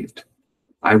saved.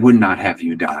 I would not have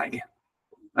you die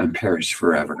and perish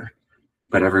forever,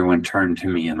 but everyone turn to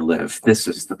me and live. This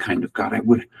is the kind of God I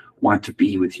would want to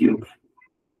be with you.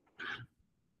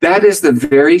 That is the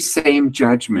very same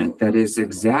judgment that is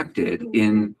exacted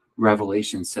in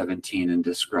Revelation 17 and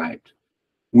described.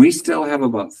 We still have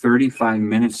about 35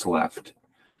 minutes left.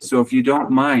 So if you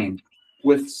don't mind,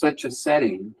 with such a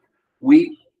setting,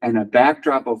 and a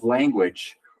backdrop of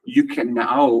language, you can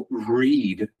now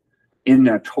read in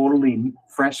a totally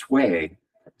fresh way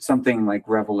something like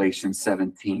Revelation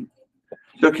 17.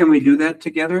 So can we do that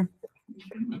together?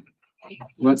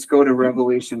 Let's go to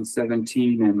Revelation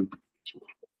 17 and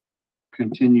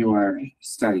continue our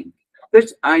study.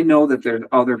 I know that there's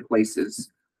other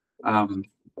places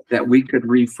that we could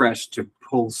refresh to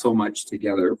pull so much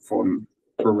together for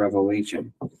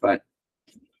Revelation, but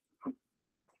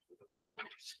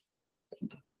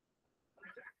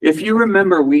if you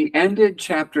remember, we ended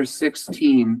chapter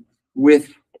 16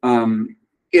 with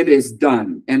it is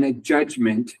done, and a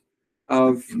judgment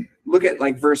of, look at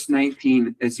like verse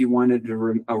 19 as you wanted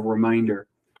a reminder.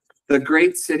 The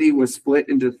great city was split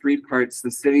into three parts.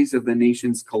 The cities of the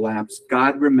nations collapsed.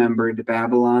 God remembered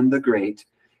Babylon the Great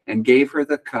and gave her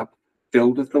the cup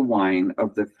filled with the wine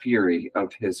of the fury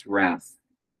of his wrath.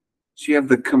 So you have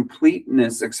the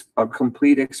completeness, a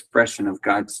complete expression of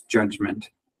God's judgment.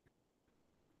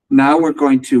 Now we're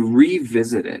going to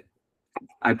revisit it.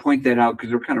 I point that out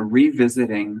because we're kind of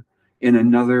revisiting in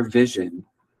another vision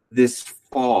this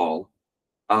fall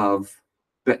of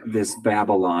this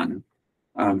Babylon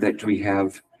that we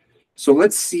have. So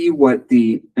let's see what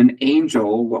an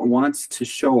angel wants to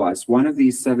show us. One of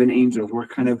these seven angels, we're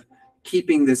kind of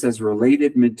keeping this as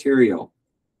related material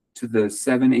to the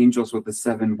seven angels with the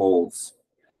seven bowls.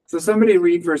 So somebody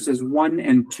read verses 1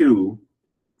 and 2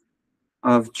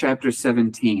 of chapter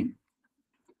 17.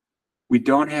 We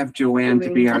don't have Joanne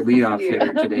to be our leadoff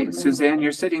hitter today. Suzanne,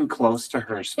 you're sitting close to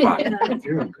her spot.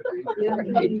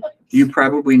 You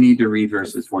probably need to read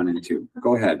verses 1 and 2.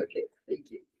 Go ahead. Okay, thank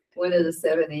you. One of the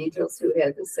seven angels who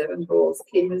had the seven bowls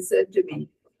came and said to me,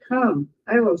 come,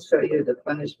 I will show you the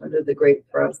punishment of the great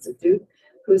prostitute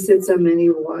who sits on many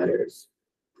waters.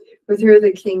 With her,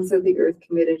 the kings of the earth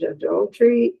committed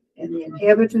adultery, and the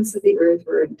inhabitants of the earth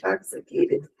were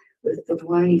intoxicated with the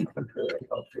wine of her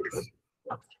adulteries.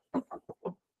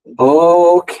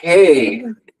 Okay.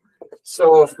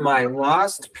 So if my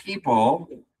lost people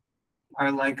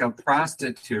are like a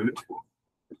prostitute,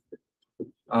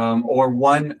 or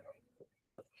one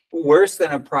worse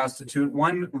than a prostitute,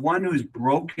 one who's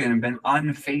broken and been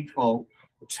unfaithful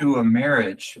to a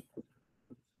marriage,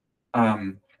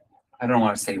 I don't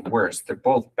want to say worse, they're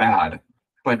both bad,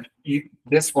 but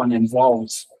this one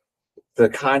involves the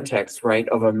context, right,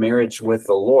 of a marriage with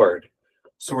the Lord.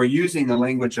 So we're using the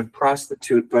language of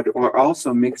prostitute, but we're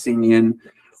also mixing in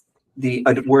the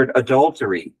word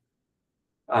adultery.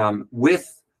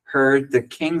 With her, the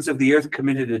kings of the earth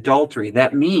committed adultery.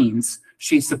 That means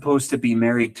she's supposed to be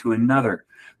married to another.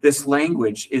 This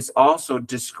language is also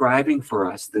describing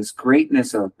for us this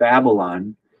greatness of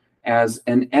Babylon as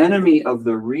an enemy of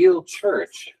the real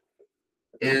church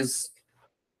is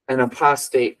an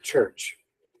apostate church.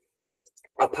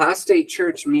 Apostate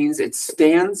church means it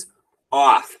stands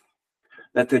off,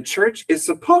 that the church is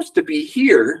supposed to be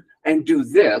here and do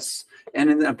this, And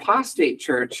an apostate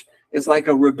church is like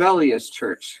a rebellious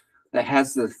church that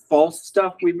has the false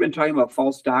stuff we've been talking about,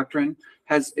 false doctrine.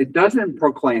 It doesn't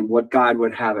proclaim what God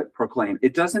would have it proclaim.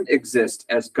 It doesn't exist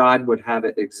as God would have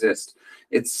it exist.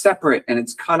 It's separate and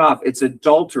it's cut off. It's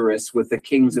adulterous with the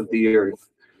kings of the earth.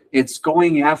 It's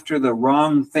going after the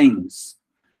wrong things.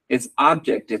 Its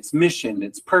object, its mission,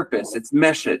 its purpose, its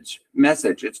message.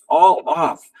 It's all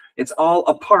off. It's all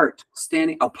apart,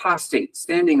 standing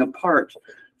apart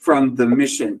from the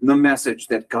mission, the message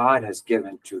that God has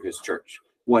given to his church,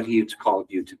 what he's called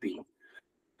you to be.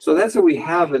 So that's what we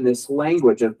have in this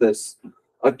language of this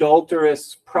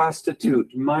adulterous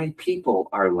prostitute. My people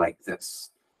are like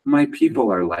this. My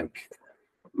people are like,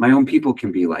 my own people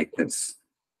can be like this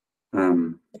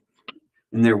in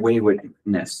their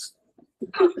waywardness.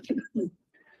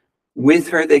 With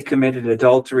her, they committed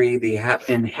adultery. The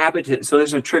inhabitant, so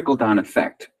there's a trickle-down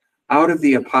effect. Out of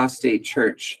the apostate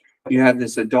church, you have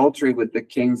this adultery with the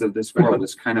kings of this world,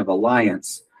 this kind of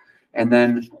alliance. And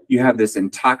then you have this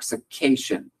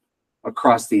intoxication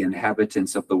across the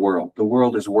inhabitants of the world. The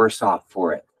world is worse off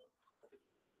for it.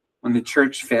 When the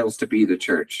church fails to be the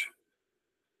church,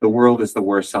 the world is the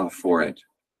worse off for it.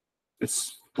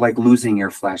 It's like losing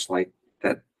your flashlight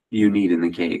that you need in the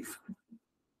cave.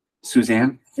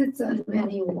 Suzanne? Sits on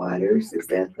many waters. Is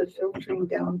that the filtering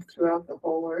down throughout the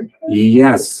whole earth?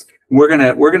 Yes. We're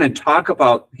gonna talk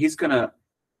about,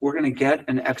 we're gonna get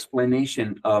an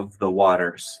explanation of the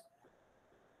waters.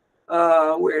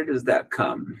 Where does that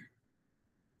come?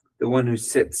 The one who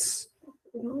sits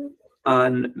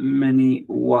on many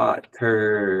waters.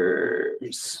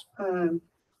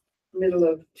 Middle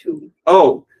of 2.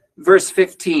 Oh, verse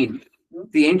 15.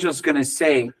 The angel's going to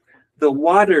say, the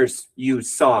waters you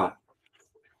saw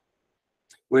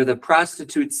where the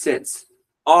prostitute sits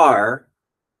are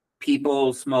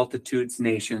peoples, multitudes,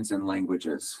 nations, and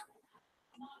languages.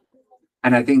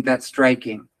 And I think that's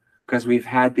striking because we've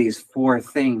had these 4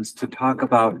 things to talk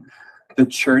about the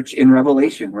church in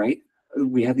Revelation, right?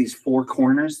 We have these 4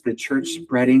 corners, the church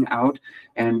spreading out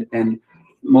and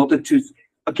multitudes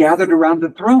gathered around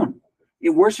the throne,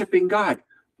 worshiping God.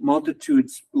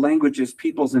 Multitudes, languages,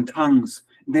 peoples, and tongues.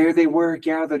 There they were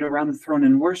gathered around the throne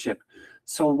in worship.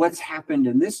 So what's happened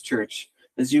in this church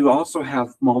is you also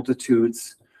have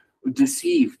multitudes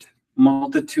deceived,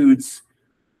 multitudes.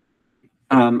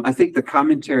 I think the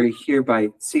commentary here by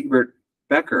Siegbert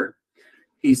Becker,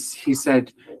 he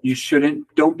said,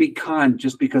 don't be conned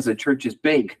just because a church is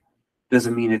big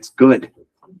doesn't mean it's good.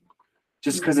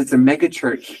 Just because it's a mega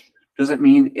church doesn't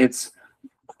mean it's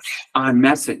on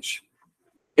message.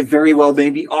 It very well may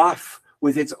be off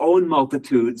with its own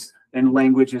multitudes and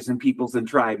languages and peoples and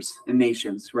tribes and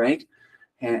nations, right?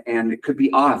 And it could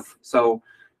be off. So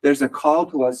there's a call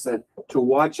to us to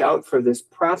watch out for this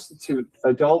prostitute,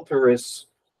 adulterous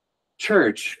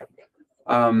church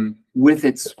with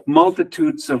its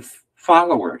multitudes of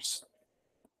followers.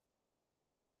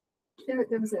 There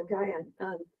was a guy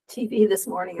on TV this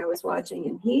morning I was watching,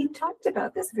 and he talked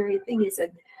about this very thing. He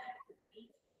said,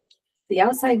 the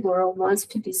outside world wants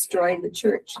to destroy the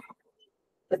church,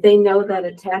 but they know that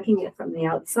attacking it from the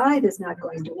outside is not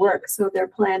going to work. So they're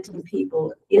planting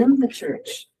people in the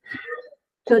church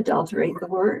to adulterate the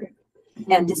word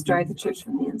and destroy the church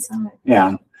from the inside.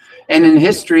 Yeah. And in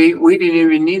history, we didn't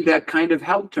even need that kind of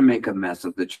help to make a mess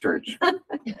of the church,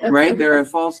 right? There are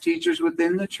false teachers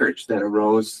within the church that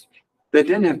arose that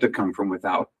didn't have to come from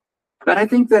without. But I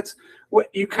think that's what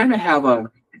you kind of have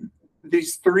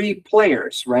these 3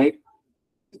 players, right?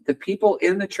 The people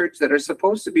in the church that are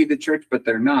supposed to be the church, but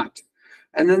they're not.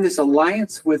 And then this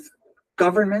alliance with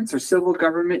governments or civil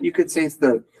government, you could say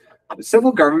the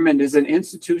civil government is an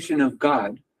institution of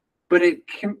God, but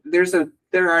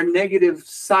there are negative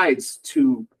sides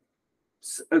to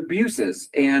abuses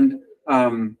and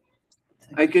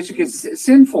I guess you could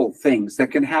sinful things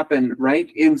that can happen right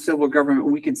in civil government.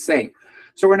 We could say,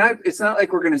 so it's not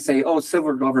like we're going to say, oh,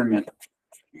 civil government,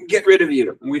 get rid of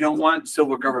you. We don't want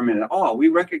civil government at all. We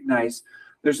recognize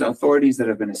there's authorities that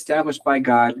have been established by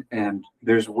God, and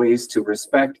there's ways to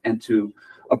respect and to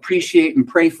appreciate and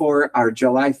pray for. Our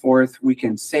July 4th, we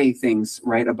can say things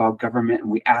right about government,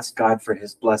 and we ask God for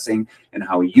his blessing and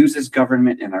how he uses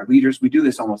government and our leaders. We do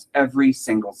this almost every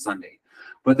single Sunday.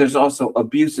 But there's also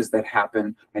abuses that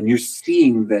happen, and you're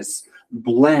seeing this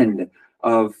blend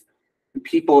of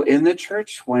people in the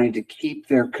church wanting to keep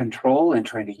their control and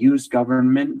trying to use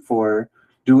government for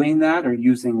doing that, or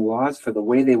using laws for the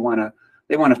way they want to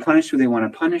punish who they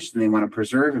want to punish, and they want to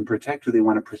preserve and protect who they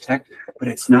want to protect. But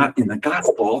it's not in the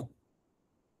gospel.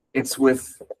 It's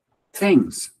with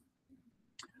things.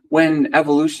 When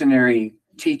evolutionary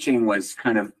teaching was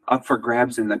kind of up for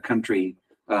grabs in the country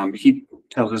he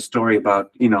tells a story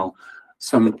about,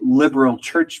 some liberal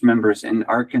church members in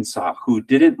Arkansas who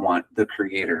didn't want the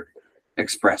Creator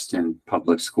expressed in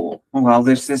public school. Well,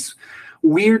 there's this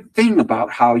weird thing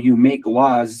about how you make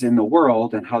laws in the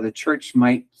world and how the church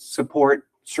might support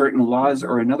certain laws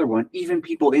or another one, even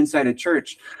people inside a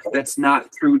church that's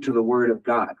not true to the word of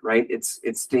God, right?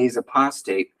 It stays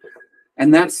apostate.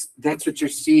 And that's what you're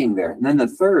seeing there. And then the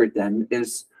third then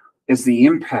is the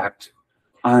impact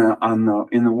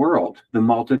in the world, the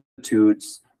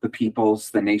multitudes, the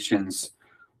peoples, the nations,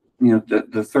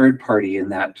 the third party in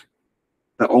that,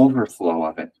 the overflow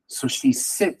of it. So she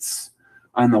sits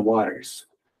on the waters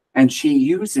and she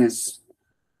uses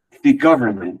the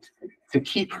government to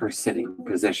keep her sitting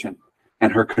position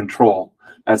and her control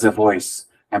as a voice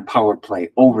and power play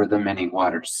over the many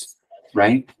waters,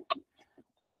 right?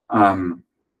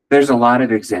 There's a lot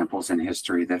of examples in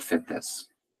history that fit this.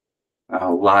 A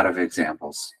lot of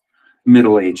examples.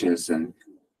 Middle Ages, and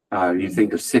you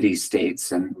think of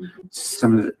city-states and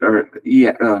some of the,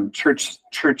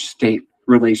 church-state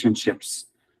relationships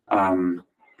that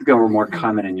were more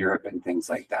common in Europe and things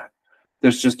like that.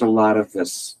 There's just a lot of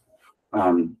this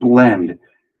blend,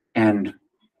 and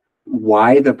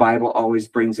why the Bible always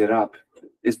brings it up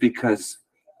is because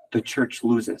the church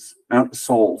loses.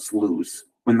 Souls lose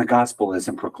when the gospel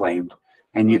isn't proclaimed,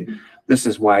 and this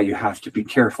is why you have to be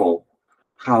careful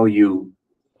how you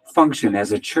function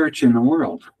as a church in the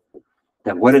world.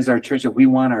 That what is our church? If we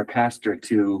want our pastor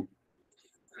to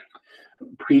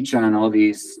preach on all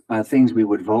these things we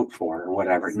would vote for or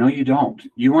whatever. No, you don't.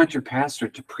 You want your pastor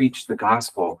to preach the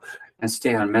gospel and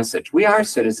stay on message. We are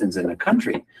citizens in the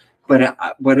country, but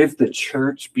if the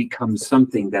church becomes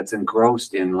something that's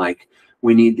engrossed in, like,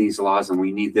 we need these laws and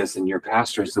we need this, and your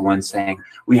pastor is the one saying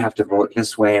we have to vote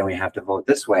this way and we have to vote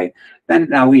this way, then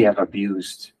now we have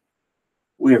abused.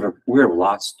 We've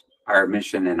lost our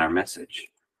mission and our message.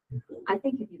 I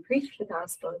think if you preach the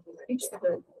gospel, if you preach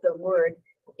the word,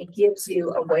 it gives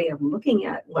you a way of looking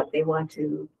at what they want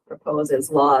to propose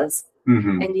as laws.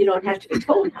 Mm-hmm. And you don't have to be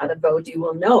told how to vote. You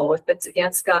will know if it's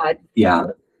against God. Yeah.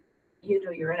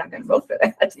 You're not going to vote for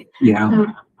that. Yeah.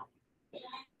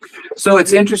 So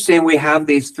it's interesting. We have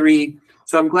these three.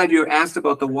 So I'm glad you asked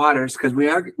about the waters, because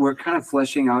we're kind of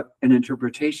fleshing out an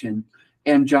interpretation,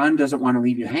 and John doesn't want to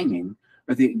leave you hanging.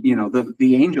 Or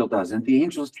the angel doesn't. The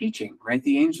angel's teaching, right?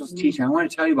 The angel's teaching. I want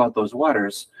to tell you about those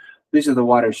waters. These are the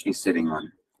waters she's sitting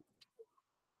on.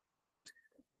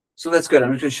 So that's good. I'm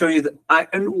going to show you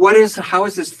how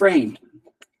is this framed?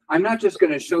 I'm not just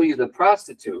going to show you the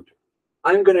prostitute.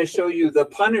 I'm going to show you the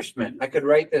punishment. I could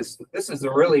write this. This is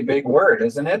a really big word,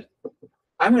 isn't it?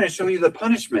 I'm going to show you the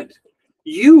punishment.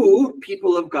 You,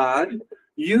 people of God,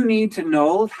 you need to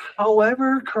know,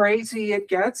 however crazy it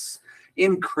gets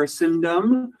in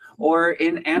Christendom or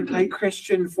in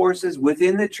anti-Christian forces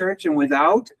within the church and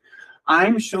without,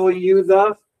 I'm showing you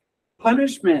the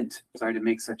punishment. Sorry to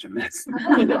make such a mess.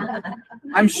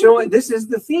 I'm showing, this is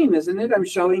the theme, isn't it? I'm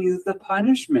showing you the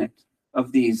punishment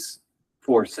of these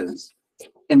forces.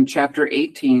 In chapter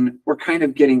 18, we're kind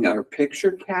of getting our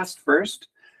picture cast first,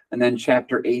 and then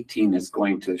chapter 18 is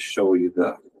going to show you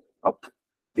the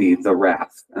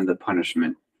wrath and the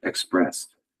punishment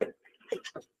expressed.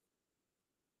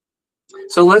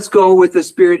 So let's go with the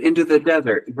Spirit into the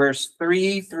desert, verse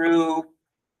 3 through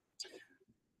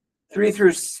 5.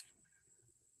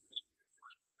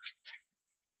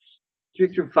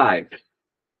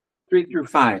 3 through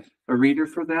 5. A reader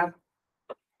for that?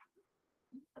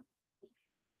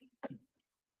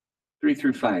 3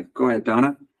 through 5. Go ahead,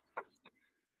 Donna.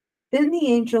 Then the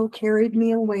angel carried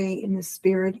me away in the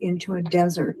spirit into a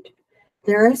desert.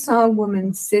 There I saw a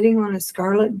woman sitting on a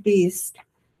scarlet beast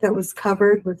that was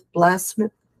covered with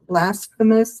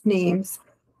blasphemous names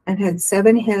and had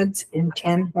 7 heads and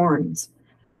 10 horns.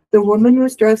 The woman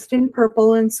was dressed in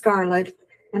purple and scarlet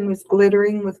and was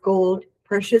glittering with gold,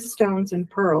 precious stones, and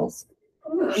pearls.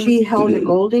 She held a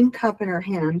golden cup in her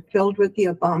hand filled with the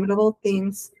abominable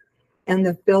things and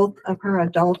the filth of her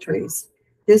adulteries.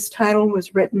 This title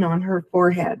was written on her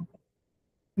forehead: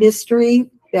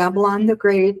 Mystery, Babylon the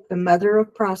Great, the mother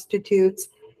of prostitutes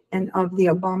and of the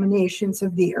abominations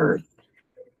of the earth.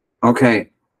 Okay.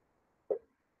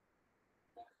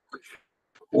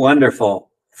 Wonderful.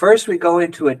 First, we go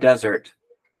into a desert.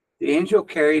 The angel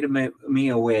carried me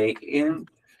away in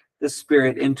the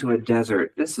spirit into a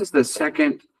desert. This is the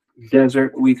second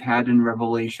desert we've had in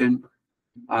Revelation.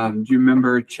 Do you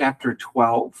remember chapter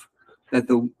 12? That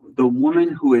the woman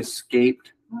who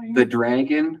escaped the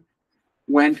dragon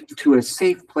went to a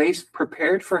safe place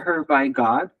prepared for her by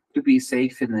God to be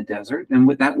safe in the desert. And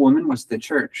with that woman was the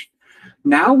church.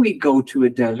 Now we go to a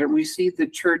desert. We see the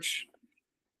church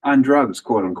on drugs,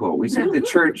 quote unquote. We see the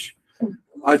church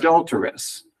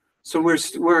adulterous. So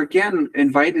we're again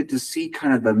invited to see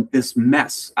kind of this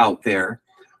mess out there,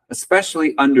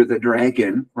 especially under the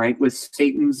dragon, right? With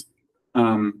Satan's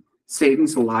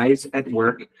lies at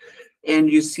work.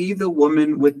 And you see the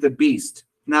woman with the beast.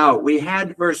 Now we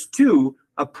had verse 2,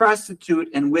 a prostitute,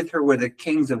 and with her were the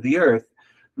kings of the earth.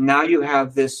 Now you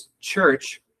have this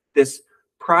church, this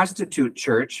prostitute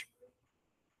church,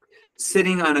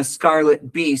 sitting on a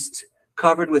scarlet beast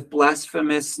covered with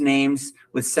blasphemous names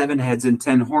with 7 heads and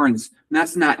 10 horns. And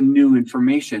that's not new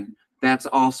information. That's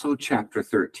also chapter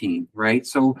 13, right?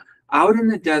 So out in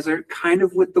the desert, kind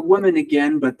of with the woman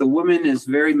again, but the woman is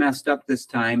very messed up this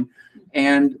time.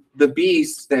 And the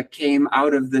beast that came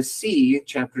out of the sea,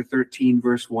 chapter 13,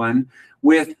 verse 1,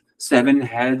 with 7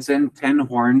 heads and 10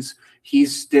 horns,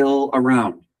 he's still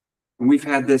around. And we've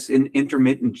had this in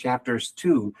intermittent chapters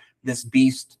too. This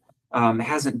beast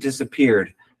hasn't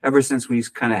disappeared ever since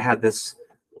we've kind of had this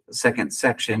second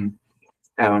section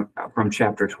from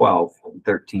chapter 12,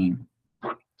 13.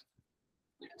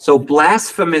 So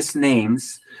blasphemous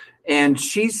names, and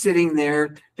she's sitting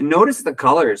there, and notice the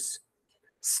colors.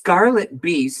 Scarlet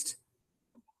beast,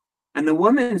 and the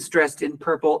woman is dressed in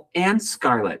purple and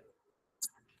scarlet.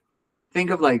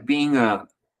 Think of like being a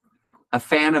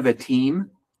fan of a team.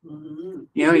 You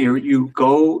know, you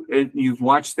go and you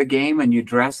watch the game and you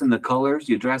dress in the colors,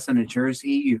 you dress in a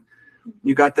jersey,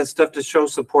 you got that stuff to show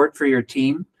support for your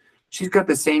team. She's got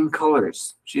the same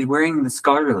colors. She's wearing the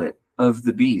scarlet of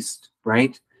the beast,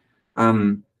 right?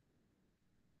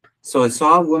 So I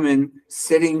saw a woman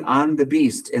sitting on the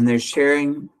beast, and they're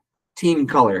sharing team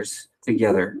colors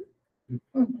together.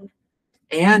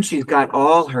 And she's got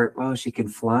all her, she can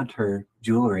flaunt her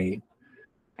jewelry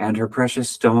and her precious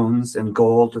stones and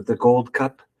gold, the gold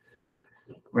cup,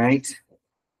 right?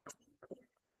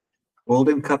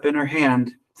 Golden cup in her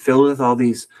hand, filled with all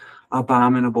these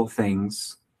abominable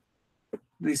things.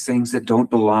 These things that don't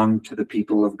belong to the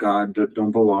people of God, that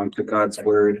don't belong to God's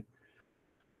word.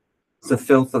 It's the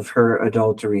filth of her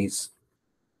adulteries.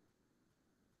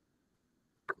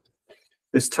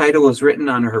 This title is written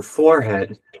on her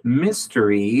forehead,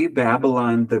 Mystery,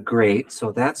 Babylon the Great.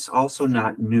 So that's also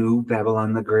not new,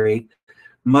 Babylon the Great,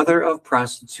 mother of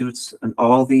prostitutes and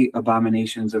all the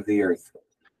abominations of the earth.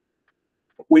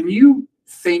 When you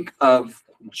think of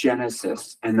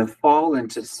Genesis and the fall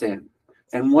into sin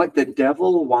and what the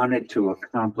devil wanted to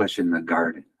accomplish in the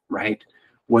garden, right,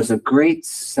 was a great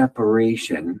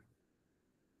separation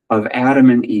of Adam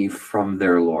and Eve from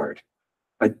their Lord,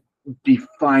 a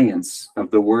defiance of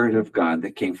the word of God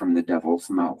that came from the devil's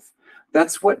mouth.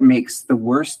 That's what makes the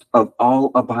worst of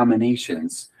all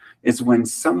abominations, is when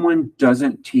someone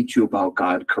doesn't teach you about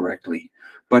God correctly,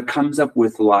 but comes up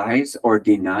with lies or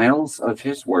denials of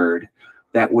his word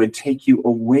that would take you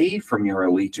away from your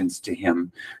allegiance to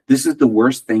him. This is the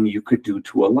worst thing you could do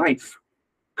to a life,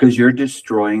 because you're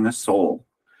destroying a soul.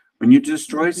 When you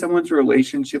destroy someone's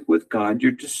relationship with God,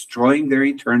 you're destroying their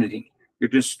eternity. You're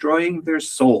destroying their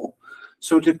soul.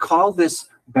 So to call this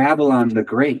Babylon the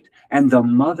Great and the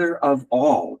mother of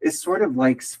all is sort of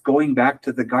like going back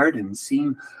to the garden,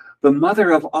 seeing the mother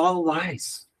of all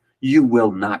lies. You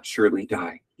will not surely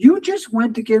die. You just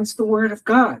went against the word of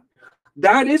God.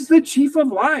 That is the chief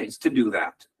of lies, to do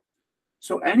that.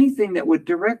 So anything that would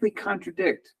directly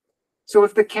contradict. So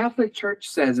if the Catholic Church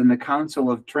says in the Council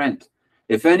of Trent,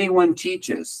 if anyone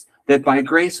teaches that by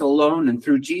grace alone and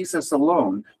through Jesus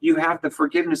alone, you have the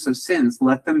forgiveness of sins,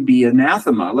 let them be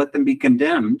anathema, let them be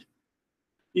condemned.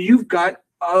 You've got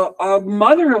a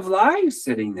mother of lies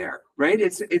sitting there, right?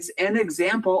 It's an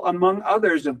example among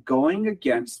others of going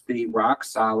against the rock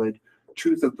solid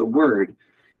truth of the word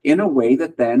in a way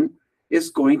that then is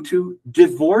going to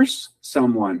divorce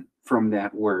someone from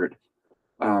that word,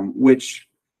 which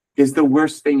is the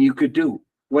worst thing you could do.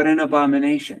 What an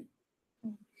abomination.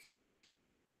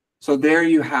 So there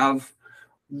you have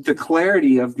the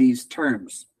clarity of these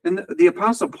terms. And the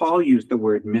Apostle Paul used the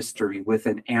word mystery with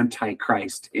an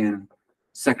antichrist in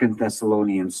 2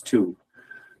 Thessalonians 2.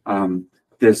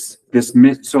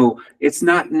 So it's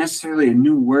not necessarily a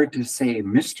new word to say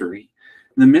mystery.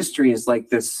 The mystery is like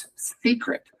this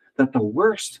secret that the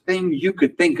worst thing you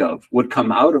could think of would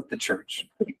come out of the church.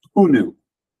 Who knew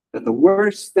that the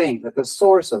worst thing, that the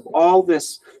source of all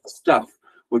this stuff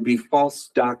would be false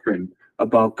doctrine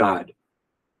about God?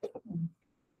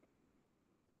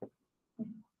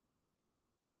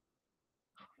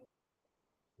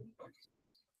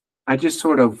 I just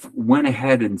sort of went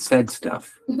ahead and said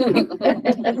stuff. Yeah,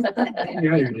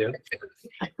 you did.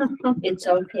 It's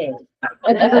okay.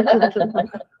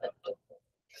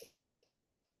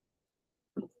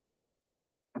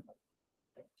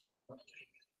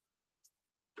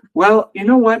 Well, you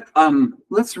know what?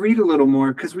 Let's read a little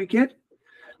more because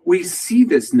we see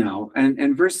this now,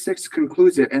 and verse 6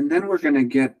 concludes it, and then we're going to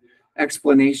get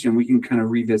explanation. We can kind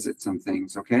of revisit some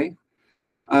things, okay?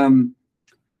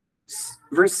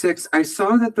 Verse 6, I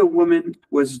saw that the woman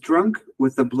was drunk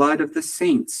with the blood of the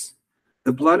saints,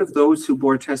 the blood of those who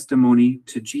bore testimony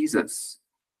to Jesus.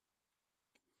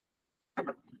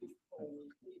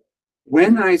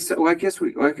 When I saw, well, I guess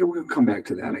we'll come back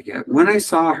to that again. When I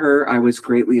saw her, I was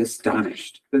greatly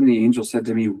astonished. Then the angel said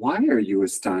to me, why are you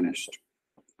astonished?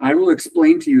 I will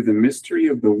explain to you the mystery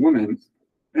of the woman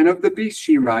and of the beast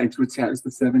she rides, which has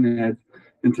the 7 heads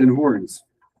and 10 horns.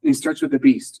 And he starts with the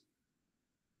beast.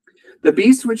 The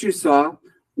beast which you saw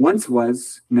once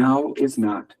was, now is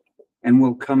not, and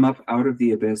will come up out of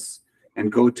the abyss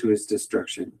and go to his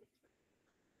destruction.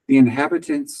 The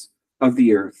inhabitants of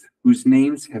the earth, whose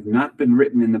names have not been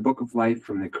written in the book of life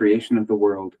from the creation of the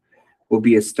world, will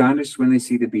be astonished when they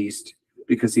see the beast,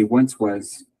 because he once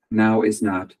was, now is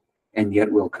not, and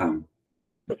yet will come.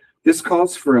 This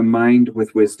calls for a mind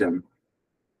with wisdom.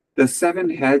 The 7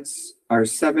 heads are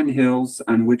 7 hills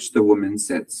on which the woman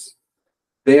sits.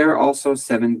 They are also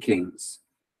 7 kings.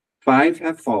 5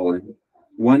 have fallen,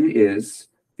 1 is,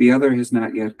 the other has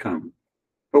not yet come.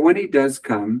 But when he does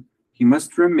come, he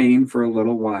must remain for a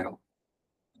little while.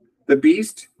 The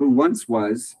beast, who once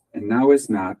was, and now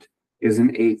is not, is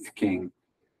an 8th king.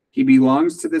 He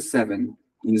belongs to the 7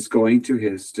 and is going to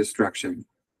his destruction.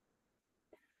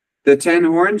 The 10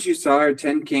 horns you saw are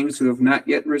 10 kings who have not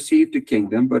yet received a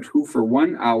kingdom, but who for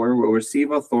 1 hour will receive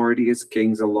authority as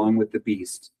kings along with the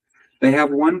beast. They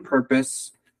have one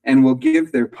purpose and will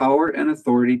give their power and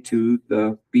authority to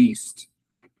the beast.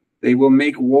 They will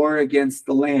make war against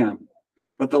the Lamb,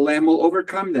 but the Lamb will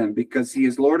overcome them because he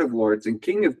is Lord of lords and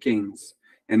King of kings,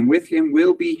 and with him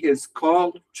will be his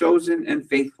called, chosen, and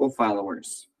faithful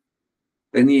followers.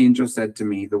 Then the angel said to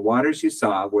me, the waters you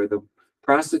saw where the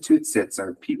prostitute sits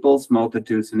are peoples,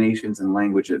 multitudes, nations, and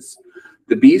languages.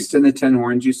 The beast and the 10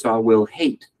 horns you saw will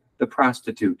hate the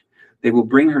prostitute. They will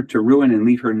bring her to ruin and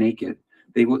leave her naked.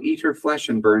 They will eat her flesh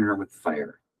and burn her with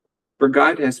fire. For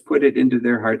God has put it into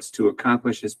their hearts to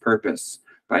accomplish his purpose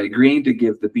by agreeing to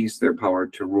give the beast their power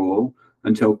to rule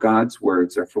until God's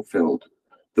words are fulfilled.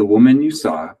 The woman you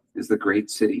saw is the great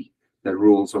city that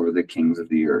rules over the kings of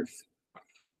the earth.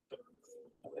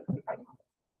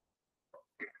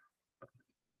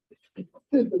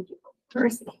 That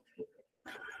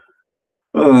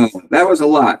was a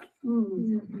lot.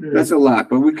 That's a lot,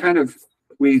 but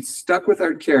we stuck with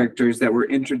our characters that were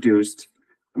introduced,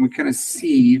 and we kind of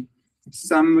see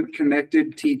some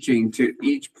connected teaching to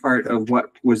each part of what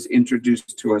was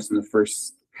introduced to us in the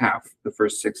first half, the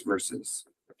first 6 verses.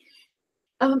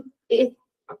 In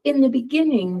the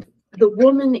beginning, the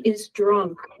woman is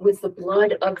drunk with the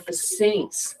blood of the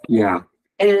saints. Yeah.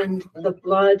 And the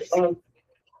blood of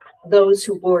those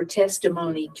who bore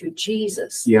testimony to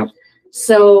Jesus. Yep.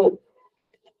 So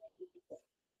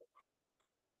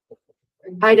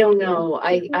I don't know.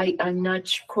 I'm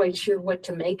not quite sure what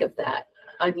to make of that.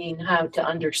 I mean, how to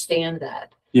understand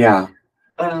that. Yeah.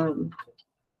 I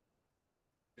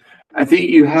think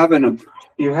you have an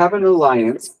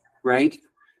alliance, right?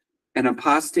 An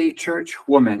apostate church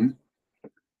woman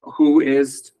who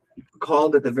is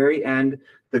called at the very end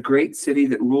the great city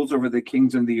that rules over the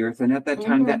kings of the earth. And at that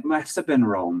time, that must have been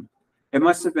Rome. It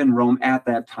must have been Rome at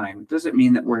that time. It doesn't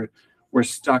mean that we're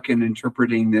stuck in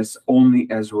interpreting this only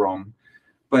as Rome,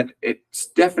 but it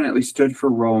definitely stood for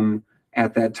Rome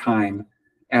at that time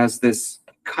as this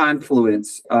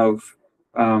confluence of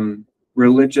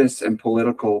religious and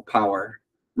political power,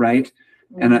 right?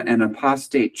 And an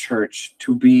apostate church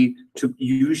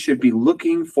you should be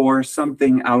looking for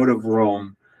something out of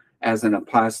Rome as an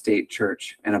apostate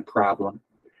church and a problem.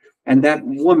 And that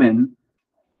woman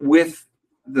with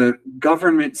the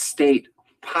government state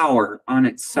power on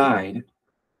its side,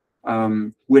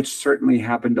 which certainly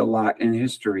happened a lot in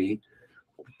history,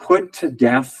 put to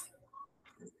death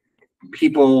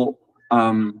people,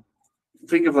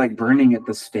 think of like burning at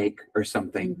the stake or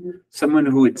something, someone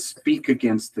who would speak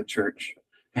against the church,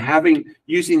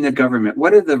 using the government.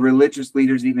 What did the religious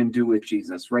leaders even do with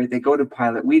Jesus, right? They go to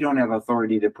Pilate. We don't have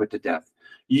authority to put to death.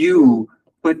 You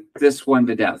put this one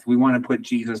to death. We want to put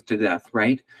Jesus to death,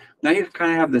 right? Now you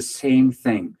kind of have the same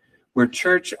thing where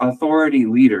church authority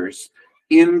leaders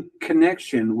in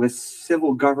connection with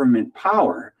civil government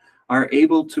power are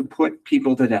able to put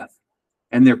people to death,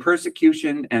 and their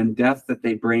persecution and death that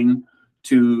they bring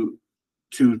to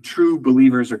true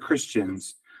believers or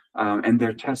Christians, and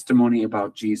their testimony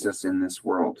about Jesus in this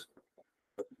world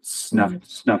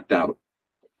snuffed out.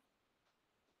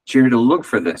 So you're to look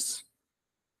for this.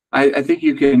 I think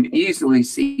you can easily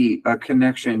see a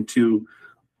connection to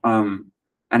an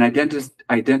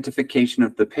identification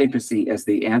of the papacy as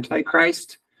the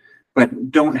Antichrist,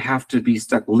 but don't have to be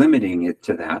stuck limiting it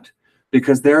to that,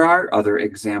 because there are other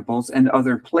examples and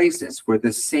other places where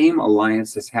the same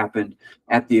alliance has happened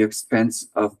at the expense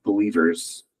of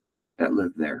believers that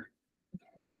live there,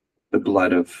 the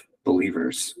blood of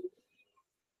believers.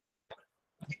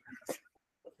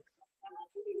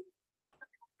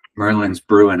 Merlin's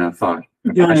brewing a thought.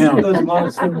 Yeah, I know. There's a lot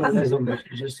of symbolism, but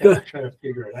you just have to try to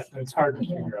figure it out. It's hard to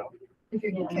figure out.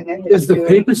 Is the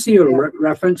papacy a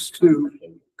reference to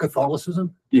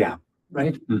Catholicism, Yeah.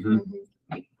 right? Mhm.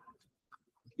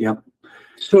 Yep.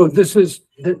 So this is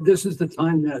the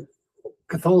time that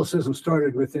Catholicism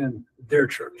started within their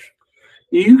church.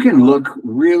 You can look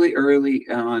really early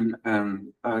on.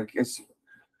 I guess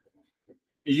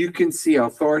you can see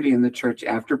authority in the church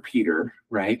after Peter,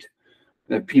 right?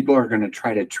 That people are going to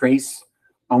try to trace,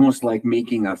 almost like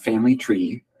making a family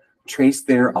tree, trace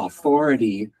their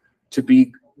authority to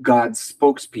be God's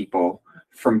spokespeople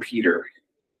from Peter,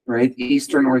 right?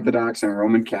 Eastern Orthodox and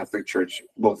Roman Catholic Church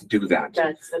both do that.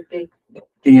 That's a big,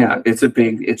 Yeah, it's a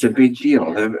big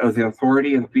deal. The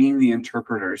authority of being the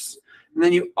interpreters. And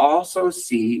then you also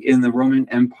see in the Roman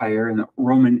Empire and the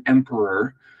Roman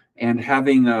emperor and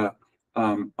having a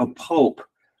pope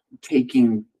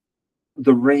taking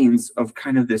the reins of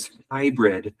kind of this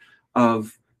hybrid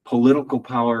of political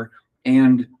power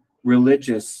and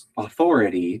religious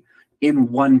authority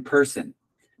in one person.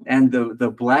 And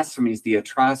the blasphemies, the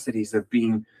atrocities of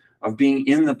being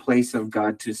in the place of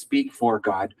God to speak for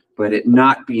God, but it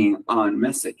not being on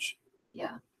message.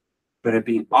 Yeah. But it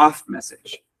being off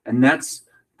message. And that's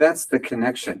the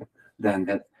connection then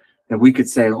that we could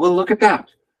say, well, look at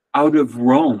that. Out of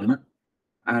Rome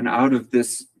and out of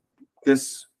this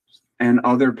and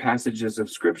other passages of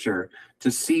scripture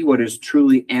to see what is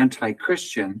truly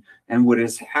anti-Christian and what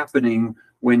is happening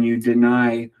when you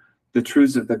deny the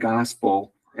truths of the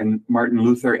gospel, and Martin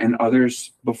Luther and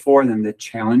others before them that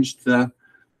challenged the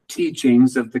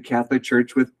teachings of the Catholic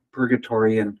Church with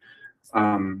purgatory and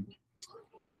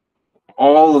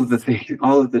all of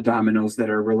the dominoes that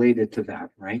are related to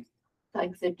that, right?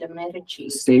 like the de Medici.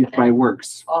 Saved by and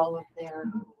works. all of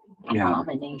their Yeah.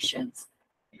 abominations.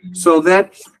 So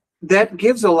that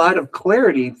gives a lot of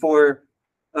clarity for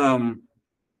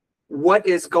what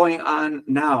is going on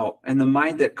now and the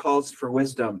mind that calls for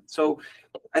wisdom. So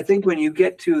I think when you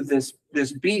get to this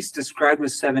beast described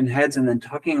with 7 heads and then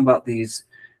talking about these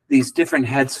different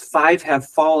heads, 5 have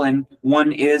fallen,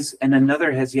 1 is, and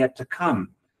another has yet to come.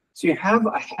 So you have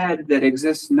a head that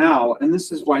exists now, and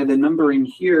this is why the numbering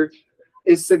here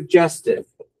is suggestive.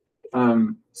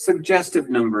 Suggestive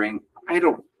numbering. I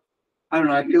don't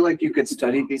know. I feel like you could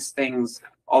study these things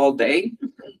all day,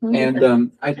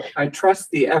 and I trust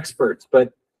the experts.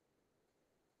 But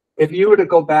if you were to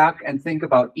go back and think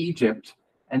about Egypt,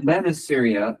 and then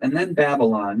Assyria, and then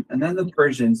Babylon, and then the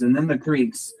Persians, and then the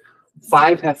Greeks,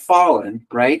 5 have fallen,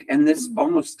 right? And this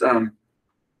almost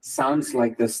sounds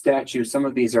like the statue. Some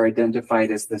of these are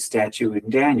identified as the statue in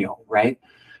Daniel, right?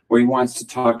 Where he wants to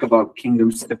talk about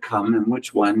kingdoms to come and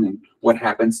which one and what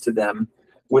happens to them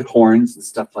with horns and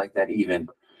stuff like that even.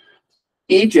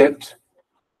 Egypt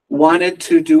wanted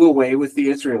to do away with the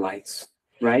Israelites,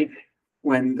 right?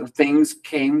 When things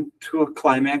came to a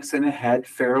climax and a head,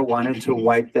 Pharaoh wanted to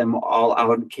wipe them all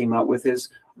out and came out with his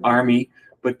army,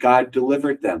 but God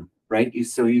delivered them, right?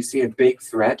 So you see a big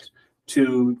threat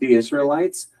to the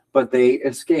Israelites, but they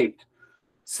escaped.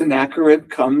 Sennacherib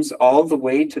comes all the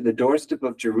way to the doorstep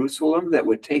of Jerusalem that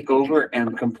would take over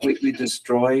and completely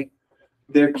destroy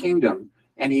their kingdom.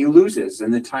 And he loses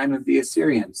in the time of the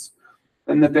Assyrians.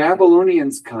 And the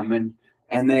Babylonians come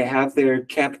and they have their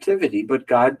captivity, but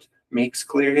God makes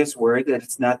clear his word that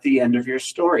it's not the end of your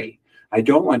story. I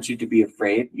don't want you to be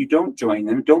afraid. You don't join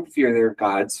them. Don't fear their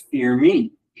gods. Fear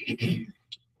me.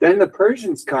 Then the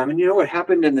Persians come, and you know what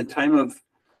happened in the time of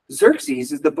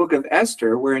Xerxes is the book of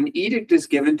Esther, where an edict is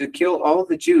given to kill all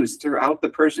the Jews throughout the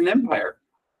Persian Empire.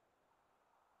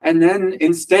 And then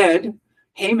instead,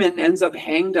 Haman ends up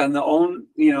hanged on the own,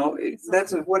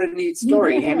 what a neat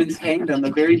story. Yeah. Haman's hanged on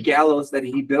the very gallows that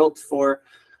he built for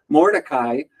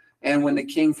Mordecai. And when the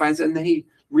king finds it, and then he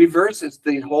reverses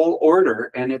the whole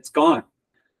order and it's gone.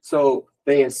 So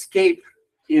they escape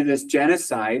this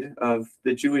genocide of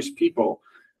the Jewish people.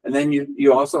 And then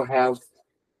you also have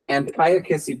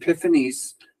Antiochus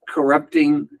Epiphanes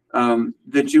corrupting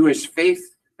the Jewish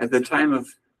faith at the time of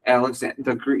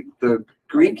Alexander, the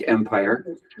Greek Empire,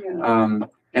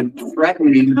 and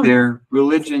threatening their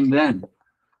religion then.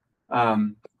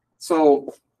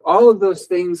 So all of those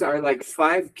things are like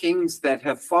 5 kings that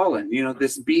have fallen. You know,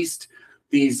 this beast,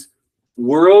 these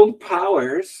world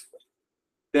powers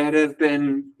that have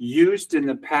been used in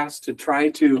the past to try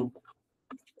to,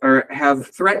 or have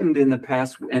threatened in the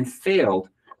past and failed.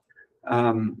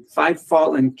 5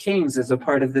 fallen kings is a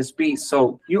part of this beast.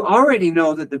 So you already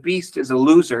know that the beast is a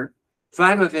loser.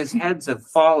 5 of his heads have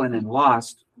fallen and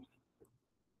lost.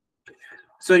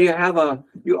 So you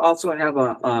also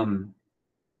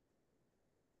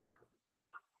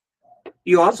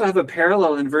have a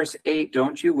parallel in verse 8,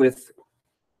 don't you, with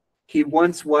he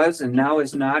once was and now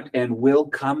is not and will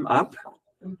come up.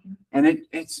 And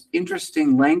it's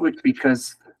interesting language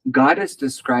because God is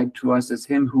described to us as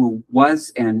him who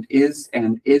was and is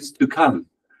to come.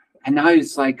 And now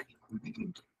it's like,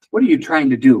 what are you trying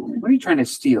to do? What are you trying to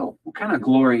steal? What kind of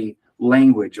glory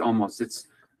language almost? It's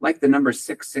like the number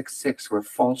 666, we're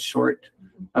falls short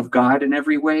of God in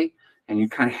every way. And you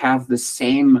kind of have the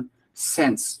same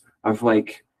sense of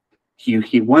like,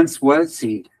 he once was,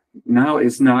 he now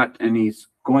is not, and he's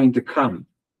going to come.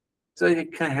 So you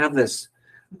kind of have this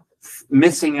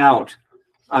missing out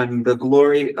on the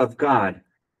glory of God.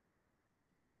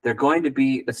 They're going to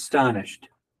be astonished.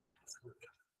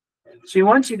 So he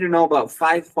wants you to know about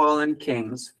 5 fallen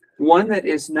kings, one that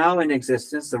is now in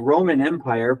existence, the Roman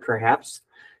Empire perhaps,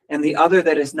 and the other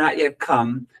that has not yet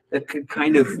come, that could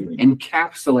kind of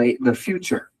encapsulate the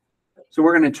future. So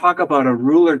we're going to talk about a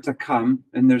ruler to come,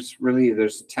 and there's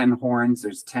 10 horns,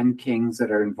 there's 10 kings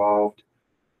that are involved,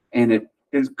 and it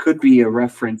could be a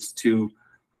reference to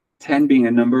 10 being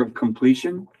a number of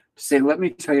completion, to say, let me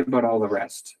tell you about all the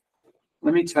rest.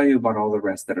 Let me tell you about all the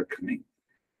rest that are coming.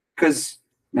 Because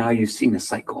now you've seen a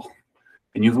cycle,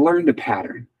 and you've learned a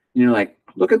pattern. And you're like,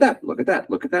 look at that, look at that,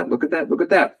 look at that, look at that, look at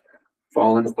that.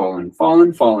 Fallen, fallen,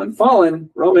 fallen, fallen, fallen,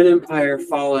 Roman Empire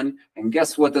fallen, and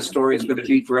guess what the story is going to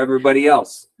be for everybody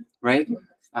else, right?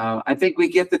 I think we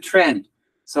get the trend.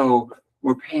 So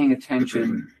we're paying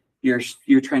attention.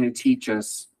 You're trying to teach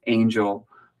us, Angel,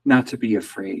 not to be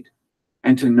afraid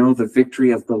and to know the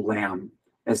victory of the Lamb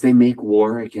as they make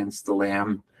war against the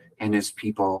Lamb and his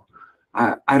people.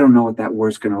 I don't know what that war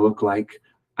is going to look like.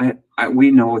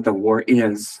 We know what the war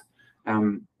is.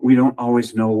 We don't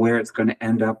always know where it's going to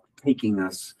end up taking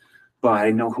us, but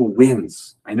I know who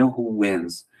wins. I know who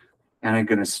wins. And I'm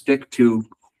going to stick to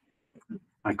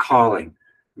my calling,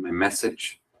 my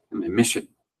message, and my mission.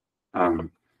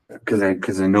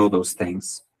 Because I know those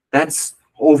things. That's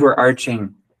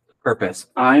overarching purpose.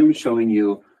 I'm showing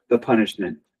you the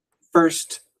punishment.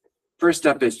 First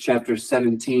up is chapter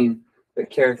 17, the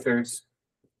characters.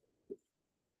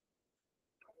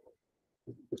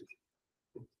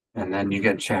 And then you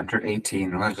get chapter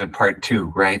 18, which is part 2,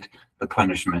 right? The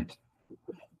punishment.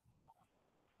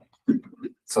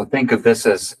 So think of this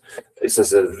as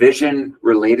a vision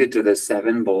related to the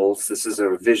 7 bowls. This is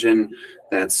a vision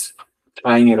that's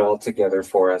tying it all together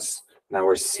for us. Now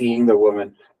we're seeing the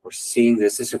woman. We're seeing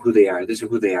this. This is who they are. This is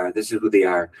who they are. This is who they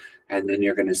are. And then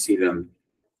you're going to see them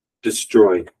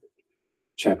destroyed.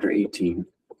 Chapter 18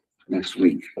 next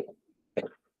week.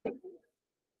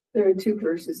 There are 2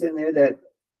 verses in there that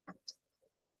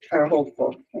are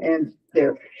hopeful and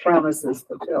their promises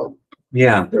fulfilled.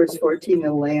 Yeah. Verse 14,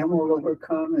 the Lamb will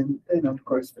overcome, and then of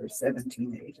course verse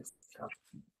 17, ages.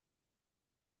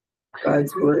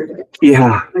 God's word.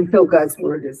 Yeah. Until God's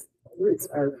words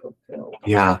are fulfilled.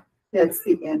 Yeah. That's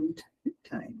the end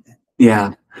time.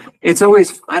 Yeah. It's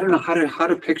always, I don't know how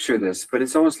to picture this, but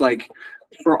it's almost like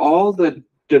for all the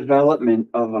development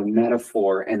of a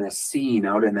metaphor and a scene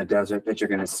out in the desert that you're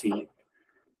going to see,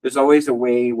 there's always a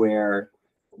way where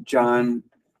John,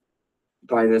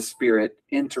 by the Spirit,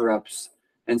 interrupts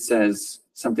and says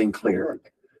something clear.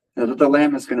 That the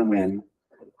Lamb is going to win.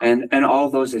 And all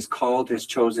those is called, is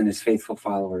chosen, is faithful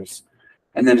followers.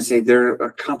 And then to say they're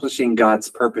accomplishing God's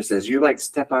purposes. You like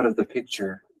step out of the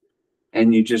picture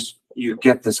and you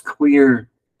get this clear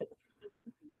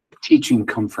teaching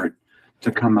comfort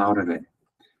to come out of it.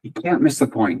 You can't miss the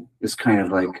point. It's kind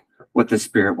of like what the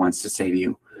Spirit wants to say to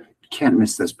you. You can't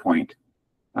miss this point.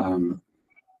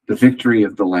 The victory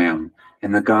of the Lamb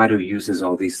and the God who uses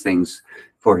all these things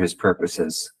for his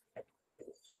purposes.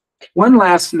 One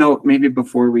last note, maybe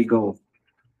before we go.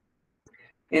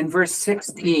 In verse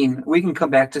 16, we can come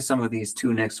back to some of these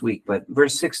too next week, but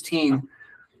verse 16,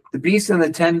 the beast and the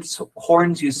 10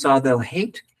 horns you saw, they'll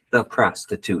hate the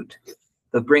prostitute.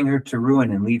 They'll bring her to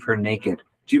ruin and leave her naked.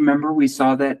 Do you remember we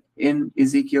saw that in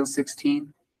Ezekiel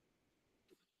 16?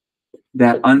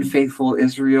 That unfaithful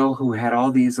Israel who had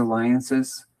all these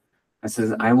alliances. It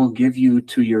says, I will give you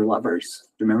to your lovers.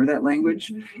 Remember that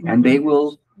language? And they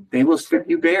will strip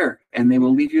you bare and they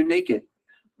will leave you naked.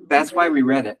 That's why we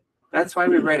read it. That's why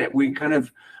we read it. We kind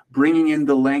of bringing in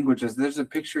the languages. There's a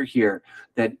picture here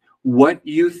that what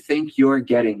you think you're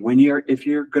getting when if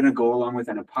you're going to go along with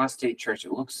an apostate church,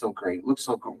 it looks so great, it looks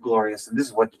so glorious, and this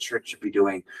is what the church should be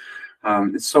doing.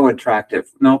 It's so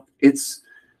attractive. No, it's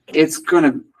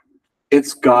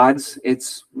God's,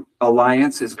 its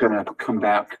alliance is going to come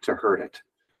back to hurt it,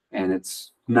 and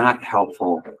it's not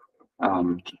helpful.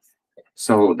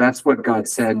 So that's what God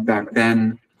said back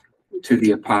then to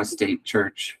the apostate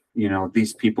church. You know,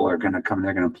 these people are going to come,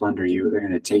 they're going to plunder you, they're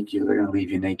going to take you, they're going to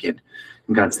leave you naked.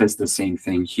 And God says the same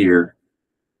thing here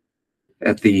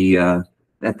at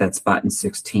that spot in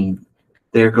 16.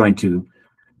 They're going to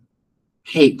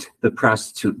hate the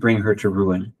prostitute, bring her to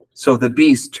ruin. So the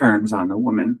beast turns on the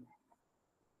woman.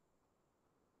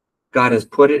 God has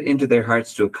put it into their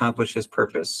hearts to accomplish his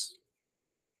purpose,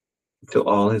 till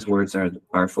all his words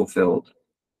are fulfilled.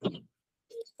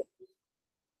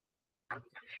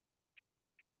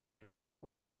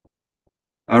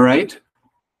 All right.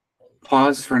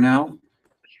 Pause for now.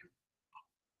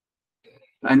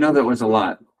 I know that was a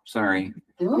lot. Sorry.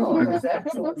 No, that's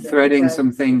excellent. Threading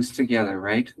some things together,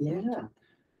 right? Yeah.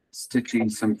 Stitching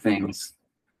some things.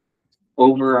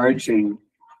 Overarching.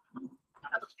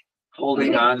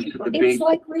 Holding on to the big It's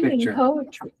like reading picture.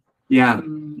 poetry, Yeah.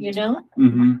 you know?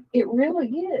 Mm-hmm. It really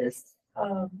is.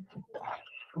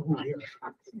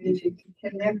 If you can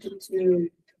connect it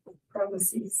to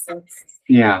prophecies, that's.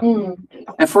 Yeah. Mm.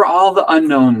 And for all the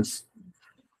unknowns,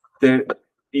 there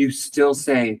you still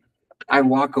say, I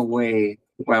walk away.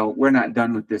 Well, we're not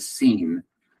done with this scene,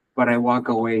 but I walk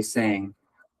away saying,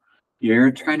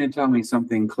 you're trying to tell me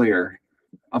something clear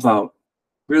about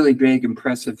really big,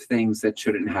 impressive things that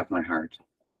shouldn't have my heart,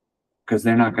 because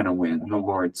they're not going to win. The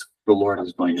Lord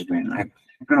is going to win. I'm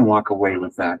going to walk away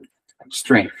with that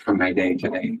strength from my day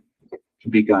today to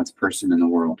be God's person in the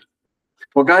world.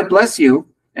 Well, God bless you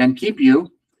and keep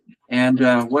you. And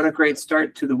what a great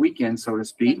start to the weekend, so to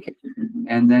speak.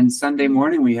 And then Sunday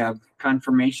morning, we have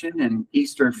confirmation and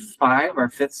Easter 5, our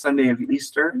 5th Sunday of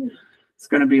Easter. It's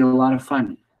going to be a lot of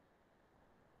fun.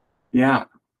 Yeah.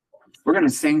 We're going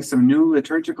to sing some new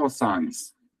liturgical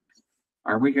songs.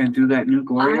 Are we going to do that new I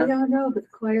Gloria? don't know, but the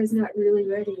choir's not really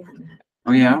ready on that.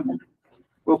 Oh, yeah?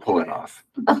 We'll pull it off.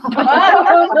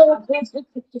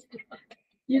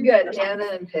 You got Anna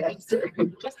and Pastor.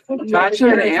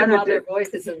 Tasha and Anna Their did.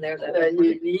 voices in there that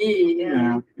you need.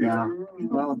 Yeah, yeah.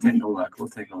 Well, we'll take a look. We'll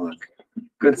take a look.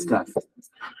 Good stuff.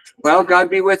 Well, God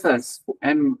be with us,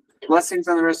 and blessings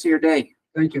on the rest of your day.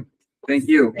 Thank you. Thank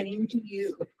you. Same to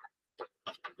you.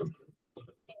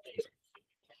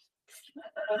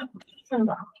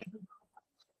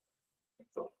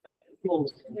 Cool.